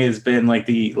thing has been like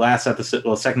the last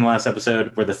episode, second to last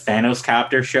episode, where the Thanos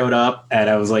copter showed up, and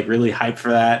I was like really hyped for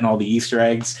that, and all the Easter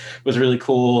eggs was really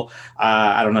cool.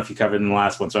 I don't know if you covered in the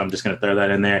last one, so I'm just gonna throw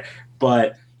that in there,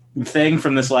 but. The thing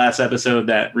from this last episode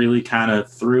that really kind of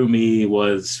threw me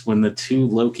was when the two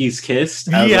Lokis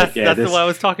kissed. I was like, that's what I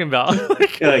was talking about.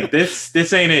 Like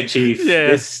this ain't it, Chief. Yeah.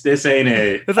 This ain't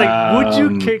it. It's like, would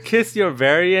you kiss your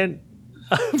variant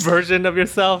version of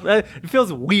yourself? It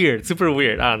feels weird, super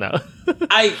weird. I don't know.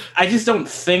 I just don't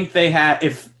think they had.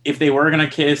 If they were gonna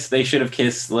kiss, they should have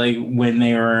kissed like when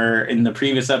they were in the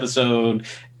previous episode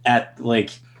at like.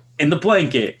 In the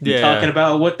blanket, talking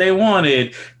about what they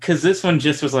wanted, because this one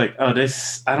just was like, I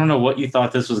don't know what you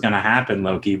thought this was going to happen,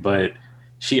 Loki, but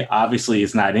she obviously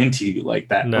is not into you like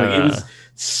that. No. Like, it was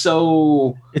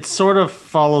so... It sort of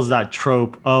follows that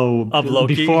trope, of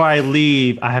Loki? Before I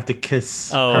leave, I have to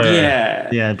kiss her. Yeah.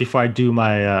 Yeah, before I do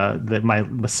my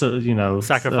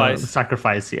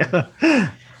sacrifice. Yeah.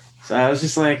 So I was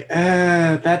just like,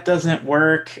 that doesn't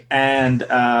work. And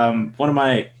a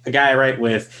guy I write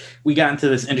with, we got into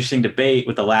this interesting debate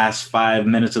with the last 5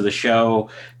 minutes of the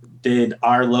show. Did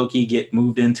our Loki get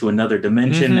moved into another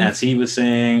dimension, as he was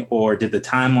saying, or did the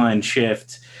timeline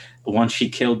shift once she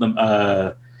killed them?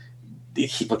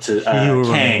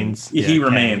 Remains. He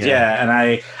remains. Yeah.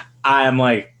 And I'm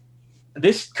like,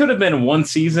 this could have been one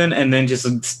season and then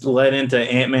just led into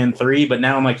Ant-Man 3. But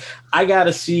now I'm like, I got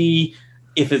to see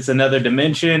if it's another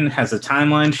dimension. Has the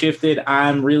timeline shifted?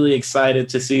 I'm really excited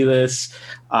to see this.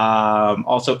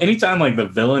 Also, anytime like the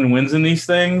villain wins in these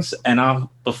things and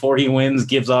before he wins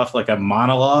gives off like a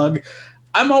monologue,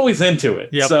 I'm always into it.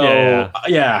 Yep, so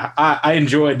I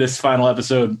enjoyed this final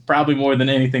episode probably more than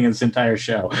anything in this entire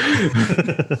show.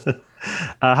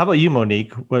 How about you,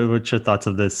 Monique? What's your thoughts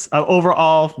of this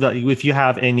overall? If you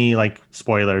have any like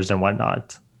spoilers and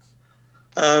whatnot.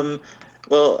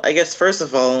 Well, I guess first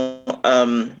of all,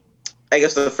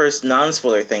 the first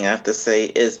non-spoiler thing I have to say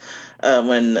is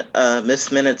when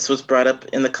Miss Minutes was brought up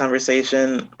in the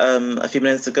conversation a few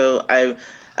minutes ago. I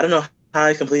don't know how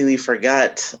I completely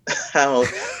forgot how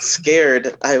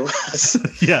scared I was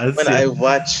I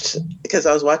watched, because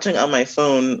I was watching on my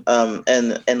phone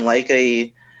and like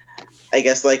a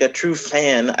true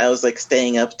fan, I was like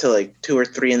staying up till like 2 or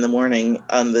 3 in the morning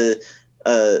on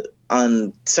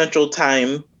on Central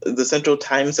Time. The Central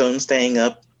Time Zone, staying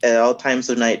up at all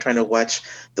times of night trying to watch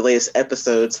the latest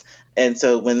episodes. And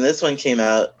so when this one came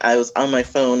out, I was on my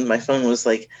phone. My phone was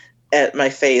like at my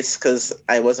face because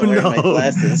I wasn't wearing my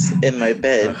glasses in my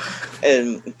bed.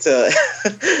 And so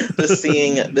just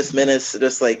seeing Miss Minutes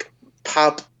just like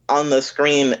pop on the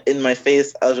screen in my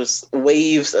face, I was just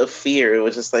waves of fear. It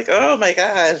was just like, oh my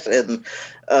gosh. And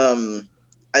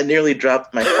I nearly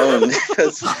dropped my phone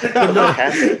because of what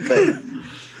happened.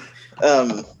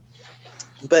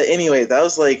 But anyway,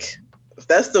 that's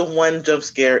the one jump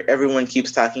scare everyone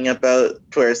keeps talking about,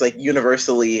 where it's like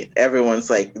universally everyone's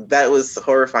like, that was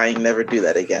horrifying, never do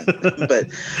that again.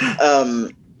 But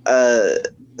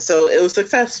so it was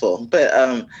successful. But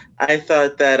I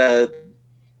thought that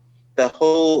the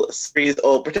whole series,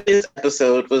 particularly this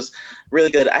episode, was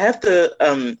really good. I have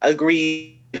to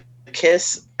agree,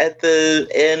 kiss at the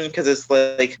end, because it's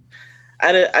like,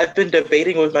 I've been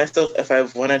debating with myself if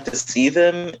I've wanted to see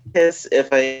them kiss, if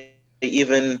I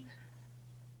even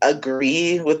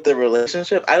agree with the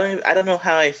relationship. I don't know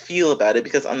how I feel about it,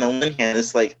 because on the one hand,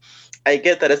 it's like, I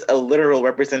get that it's a literal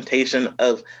representation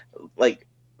of like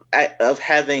of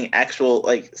having actual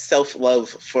like self-love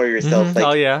for yourself,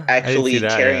 actually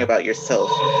caring about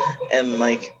yourself, and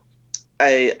like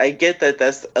I get that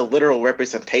that's a literal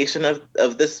representation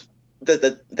of this.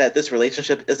 That this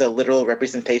relationship is a literal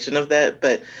representation of that,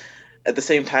 but at the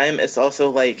same time, it's also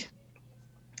like,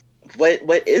 what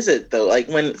is it though? Like,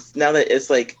 now that it's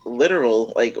like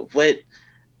literal, like what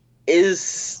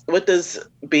does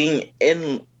being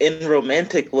in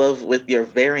romantic love with your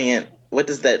variant, what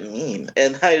does that mean?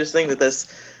 And I just think that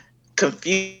that's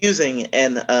confusing,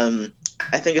 and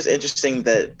I think it's interesting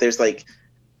that there's like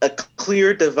a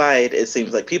clear divide. It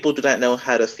seems like people do not know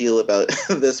how to feel about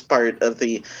this part of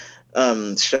the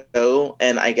show,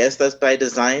 and I guess that's by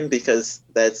design because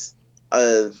that's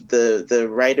the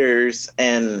writers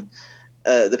and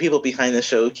the people behind the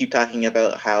show keep talking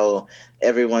about how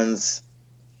everyone's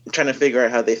trying to figure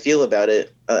out how they feel about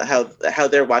it, how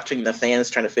they're watching the fans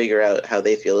trying to figure out how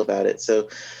they feel about it. So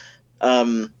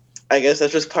I guess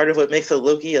that's just part of what makes a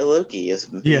Loki is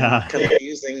being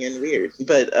confusing and weird.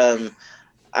 But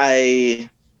I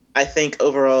I think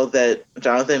overall that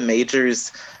Jonathan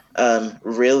Majors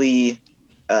really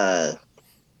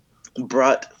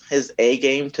brought his A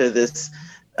game to this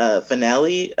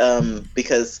finale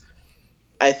because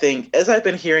I think, as I've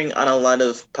been hearing on a lot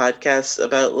of podcasts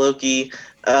about Loki,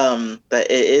 that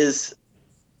it is.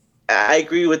 I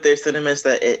agree with their sentiments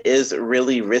that it is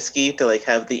really risky to like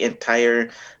have the entire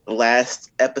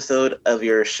last episode of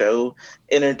your show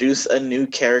introduce a new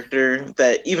character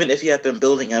that even if you have been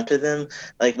building up to them,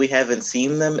 like we haven't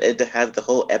seen them, and to have the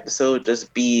whole episode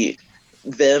just be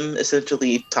them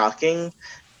essentially talking,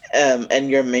 and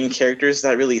your main character is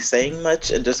not really saying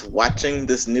much, and just watching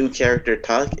this new character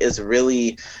talk is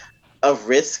really a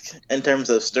risk in terms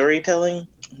of storytelling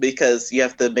because you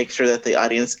have to make sure that the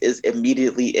audience is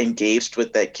immediately engaged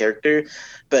with that character.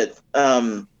 But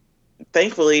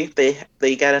thankfully,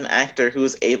 they got an actor who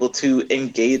was able to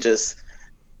engage us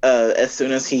as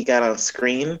soon as he got on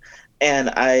screen, and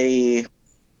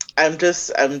I'm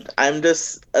just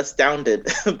astounded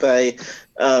by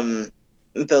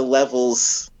the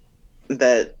levels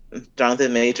that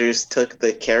Jonathan Majors took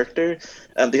the character,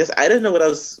 because I didn't know what I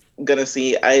was gonna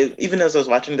see. I even as I was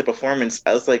watching the performance,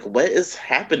 I was like, "What is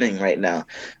happening right now?"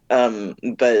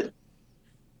 But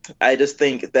I just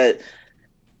think that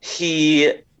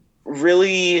he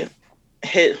really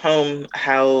hit home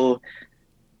how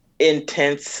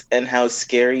intense and how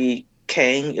scary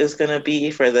Kang is gonna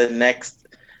be for the next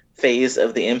phase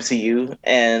of the MCU,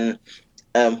 and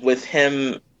with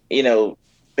him,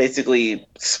 basically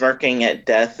smirking at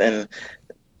death and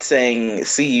saying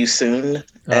 "see you soon,"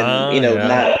 and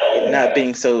not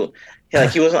being so,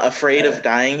 like, he wasn't afraid of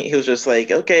dying. He was just like,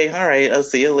 "Okay, all right, I'll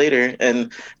see you later."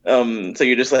 And so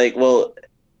you're just like, well,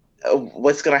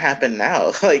 what's gonna happen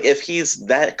now? Like, if he's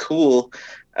that cool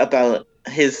about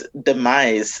his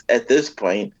demise at this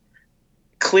point,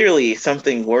 clearly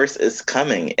something worse is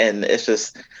coming, and it's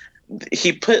just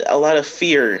he put a lot of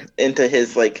fear into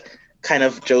his like kind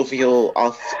of jovial,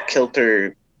 off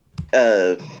kilter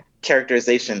uh,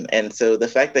 characterization, and so the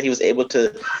fact that he was able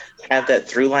to have that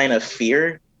through line of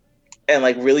fear and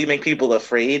like really make people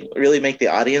afraid, really make the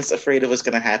audience afraid of what's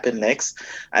going to happen next,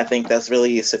 I think that's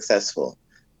really successful.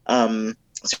 Is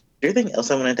there anything else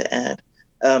I wanted to add?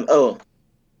 Oh,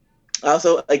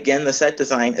 also, again, the set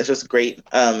design is just great,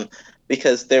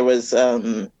 because there was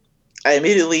I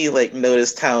immediately like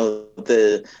noticed how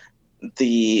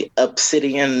the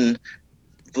obsidian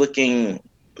looking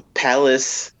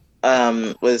palace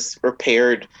was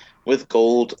repaired with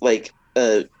gold, like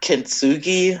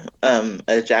kintsugi,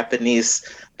 a Japanese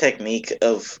technique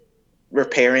of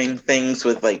repairing things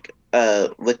with like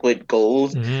liquid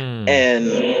gold.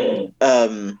 And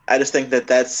I just think that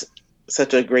that's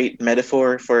such a great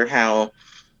metaphor for how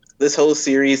this whole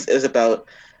series is about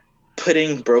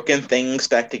putting broken things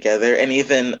back together. And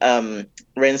even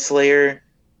Renslayer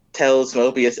tells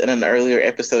Mobius in an earlier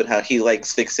episode how he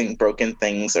likes fixing broken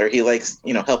things, or he likes,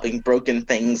 helping broken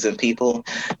things and people.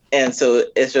 And so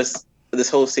it's just, this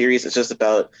whole series is just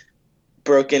about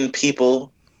broken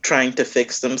people trying to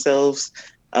fix themselves.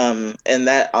 And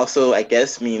that also, I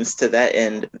guess, means to that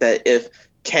end that if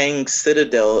Kang's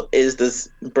Citadel is this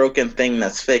broken thing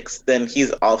that's fixed, then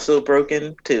he's also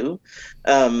broken too.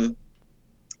 Um,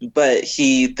 but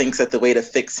he thinks that the way to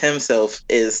fix himself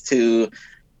is to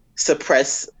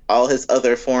suppress all his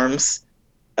other forms.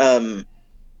 Um,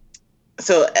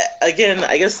 so again,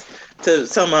 I guess to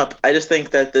sum up, I just think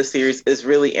that this series is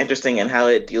really interesting in how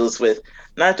it deals with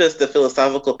not just the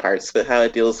philosophical parts, but how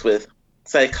it deals with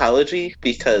psychology,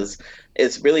 because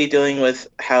it's really dealing with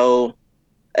how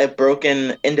a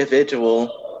broken individual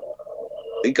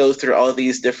goes through all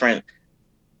these different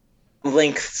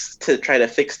lengths to try to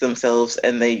fix themselves,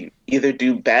 and they either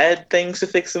do bad things to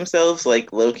fix themselves,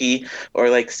 like Loki, or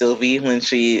like Sylvie when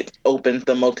she opened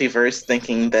the multiverse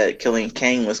thinking that killing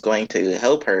Kang was going to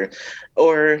help her,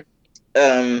 or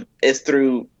it's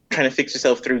through trying to fix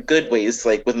yourself through good ways,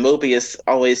 like with Mobius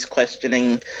always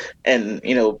questioning and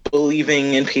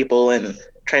believing in people and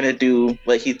trying to do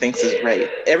what he thinks is right.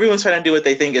 Everyone's trying to do what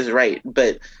they think is right,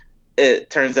 but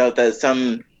it turns out that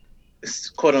some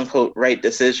quote unquote right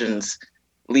decisions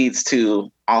leads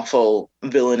to awful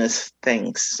villainous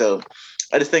things. So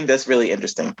I just think that's really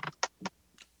interesting.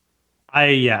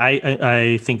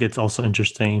 I think it's also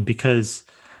interesting because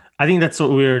I think that's what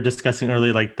we were discussing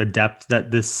earlier, like the depth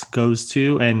that this goes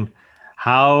to and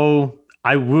how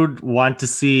I would want to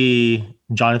see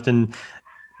Jonathan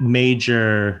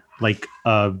Major, like,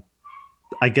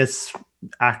 I guess,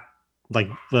 act like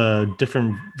the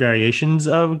different variations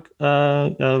of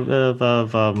what's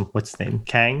his name,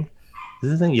 Kang.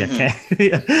 Is his name? Yeah, Kang.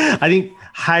 I think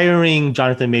hiring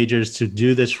Jonathan Majors to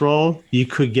do this role, you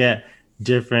could get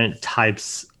different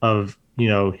types of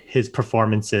his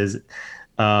performances,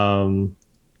 um,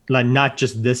 like not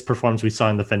just this performance we saw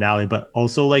in the finale, but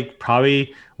also like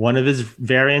probably one of his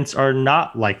variants are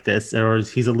not like this, or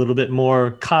he's a little bit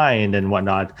more kind and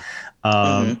whatnot.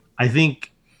 I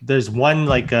think there's one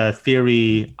like a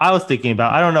theory I was thinking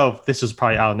about. I don't know if this was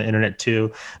probably out on the internet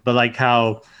too, but like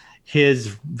how his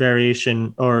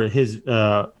variation or his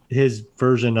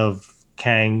version of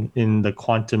Kang in the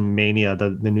Quantum Mania, the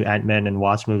new Ant-Man and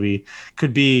Wasp movie,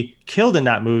 could be killed in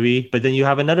that movie, but then you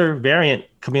have another variant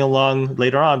coming along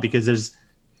later on because there's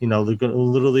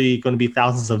literally going to be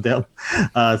thousands of them.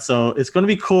 So it's going to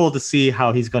be cool to see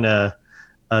how he's going to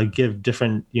give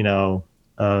different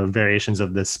variations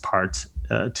of this part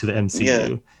to the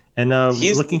MCU, and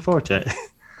He's looking forward to it.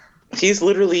 he's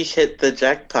literally hit the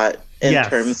jackpot in Yes.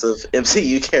 terms of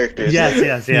MCU characters.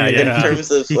 Yes, yeah. In terms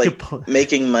of He like could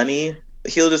making money,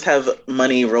 he'll just have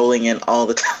money rolling in all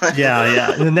the time.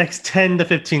 yeah. In the next 10 to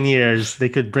 15 years, they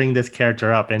could bring this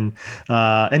character up, and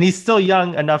he's still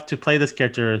young enough to play this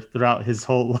character throughout his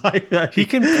whole life. He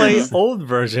can play old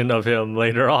version of him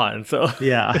later on. So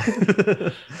yeah,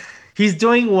 he's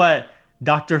doing what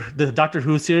the Doctor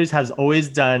Who series has always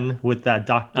done with that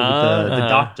doctor, with the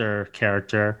doctor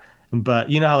character. But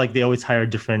you know how like they always hire a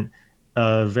different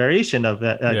variation of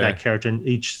that character in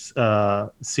each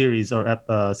series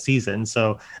or season.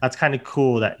 So that's kind of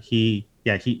cool that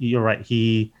you're right.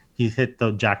 He hit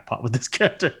the jackpot with this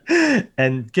character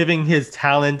and giving his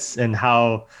talents and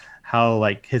how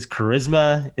like his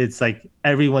charisma, it's like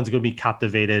everyone's going to be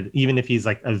captivated, even if he's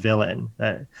like a villain.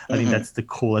 I think that's the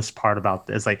coolest part about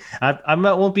this. Like I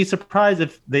won't be surprised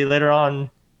if they later on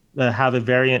have a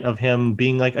variant of him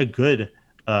being like a good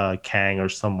Kang or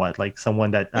somewhat, like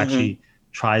someone that actually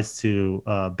tries to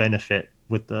benefit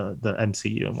with the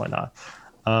MCU and whatnot.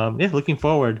 Looking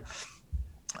forward.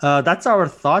 That's our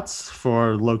thoughts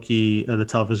for Loki, the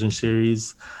television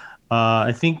series.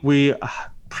 I think we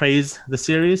praise the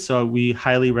series, so we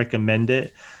highly recommend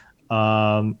it.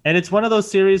 And it's one of those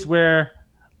series where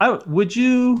would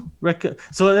you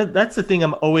so that's the thing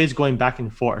I'm always going back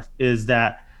and forth is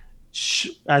that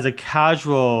as a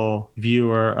casual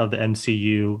viewer of the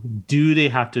MCU, do they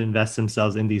have to invest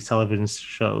themselves in these television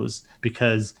shows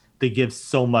because they give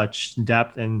so much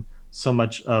depth and so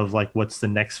much of like what's the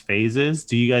next phase is?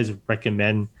 Do you guys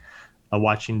recommend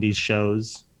watching these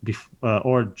shows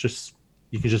or just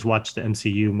you can just watch the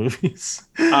MCU movies?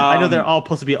 I know they're all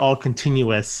supposed to be all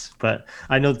continuous, but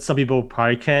I know some people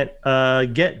probably can't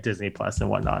get Disney Plus and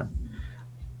whatnot.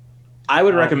 I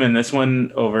would recommend this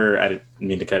one over. I didn't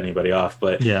mean to cut anybody off,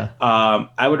 but yeah,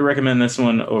 I would recommend this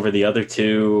one over the other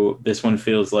two. This one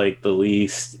feels like the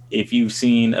least. If you've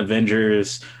seen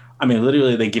Avengers, I mean,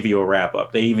 literally, they give you a wrap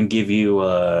up. They even give you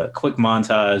a quick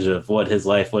montage of what his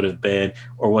life would have been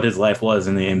or what his life was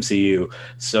in the MCU.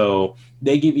 So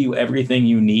they give you everything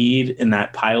you need in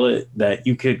that pilot that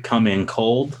you could come in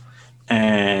cold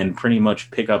and pretty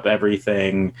much pick up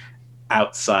everything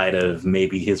outside of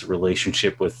maybe his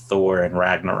relationship with Thor and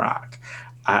Ragnarok.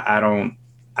 I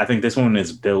think this one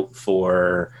is built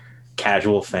for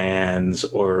casual fans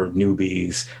or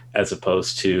newbies as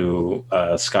opposed to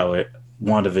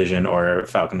WandaVision or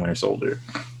Falcon Winter Soldier.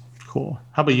 Cool.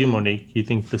 How about you, Monique? You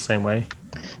think the same way?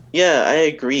 Yeah, I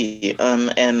agree.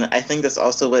 And I think that's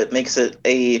also what makes it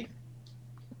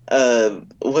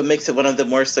one of the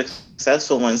more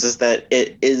successful ones is that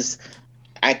it is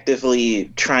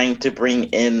actively trying to bring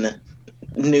in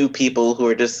new people who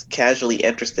are just casually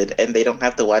interested and they don't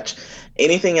have to watch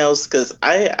anything else, because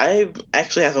I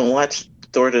actually haven't watched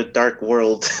Thor: The Dark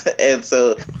World and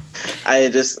so I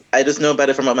just know about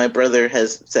it from what my brother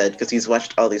has said because he's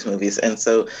watched all these movies, and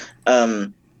so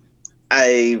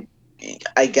I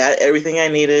got everything I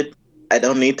needed. I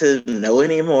don't need to know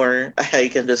anymore. I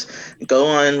can just go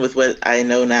on with what I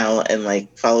know now and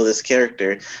like follow this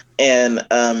character. And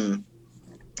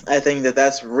I think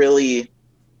that's really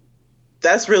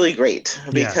great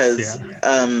because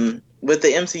with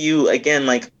the MCU again,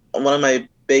 like one of my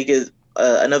biggest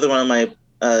another one of my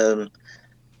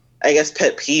I guess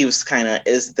pet peeves kind of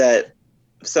is that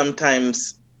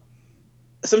sometimes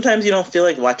sometimes you don't feel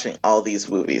like watching all these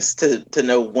movies to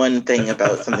know one thing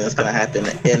about something that's going to happen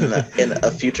in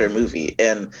a future movie.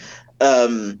 And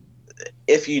um,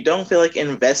 if you don't feel like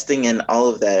investing in all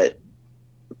of that,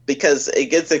 because it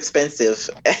gets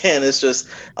expensive and it's just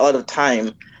a lot of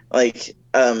time, like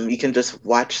you can just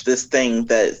watch this thing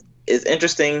that is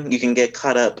interesting. You can get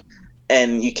caught up,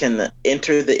 and you can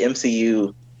enter the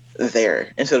MCU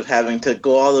there instead of having to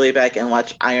go all the way back and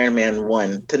watch Iron Man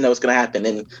 1 to know what's going to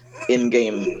happen in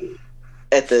game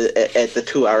at the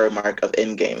 2 hour mark of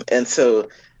Endgame. And so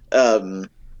um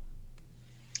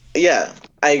yeah,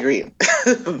 I agree.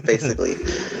 Basically.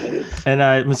 And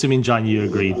I'm assuming, John, you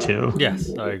agree too.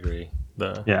 Yes, I agree.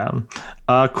 Yeah.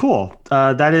 Cool.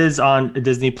 That is on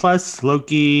Disney Plus.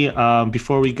 Loki.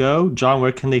 Before we go, John,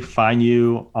 where can they find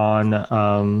you on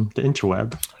the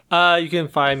interweb? You can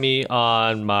find me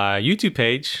on my YouTube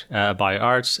page, by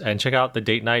Arts, and check out the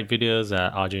date night videos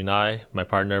that Audrey and I, my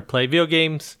partner, play video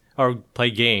games or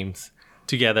play games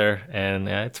together, and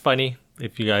it's funny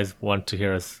if you guys want to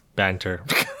hear us banter.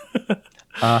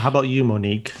 How about you,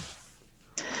 Monique?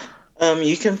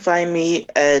 You can find me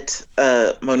at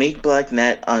Monique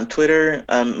Blacknet on Twitter.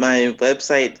 My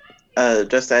website,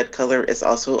 Just Add Color, is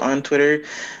also on Twitter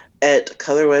at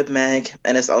ColorWebMag,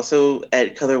 and it's also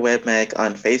at ColorWebMag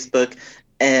on Facebook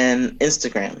and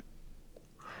Instagram.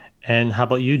 And how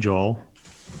about you, Joel?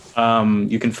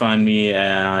 You can find me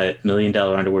at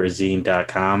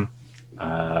milliondollarunderwearzine.com.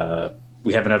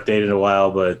 We haven't updated in a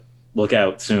while, but look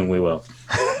out, soon we will.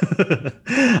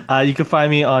 You can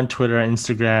find me on Twitter and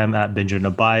Instagram at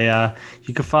BenjaminAbaya.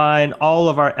 You can find all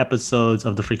of our episodes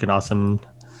of the Freaking Awesome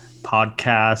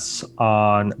podcasts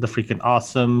on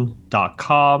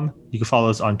thefreakingawesome.com. You can follow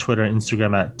us on Twitter and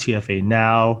Instagram at TFA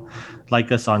Now.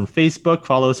 Like us on Facebook.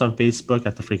 Follow us on Facebook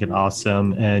at The Freaking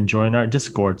Awesome, and join our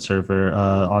Discord server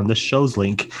on the show's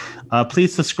link.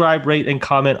 Please subscribe, rate, and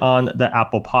comment on the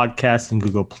Apple Podcast and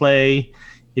Google Play.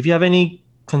 If you have any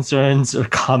concerns or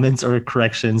comments or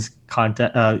corrections,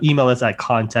 email us at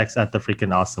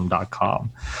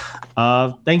context@thefreakingawesome.com.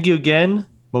 Thank you again,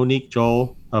 Monique,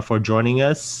 Joel, for joining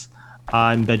us.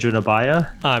 I'm Benjamin Abaya.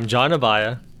 I'm John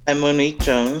Abaya. I'm Monique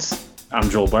Jones. I'm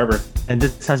Joel Barber. And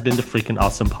this has been the Freaking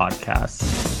Awesome Podcast.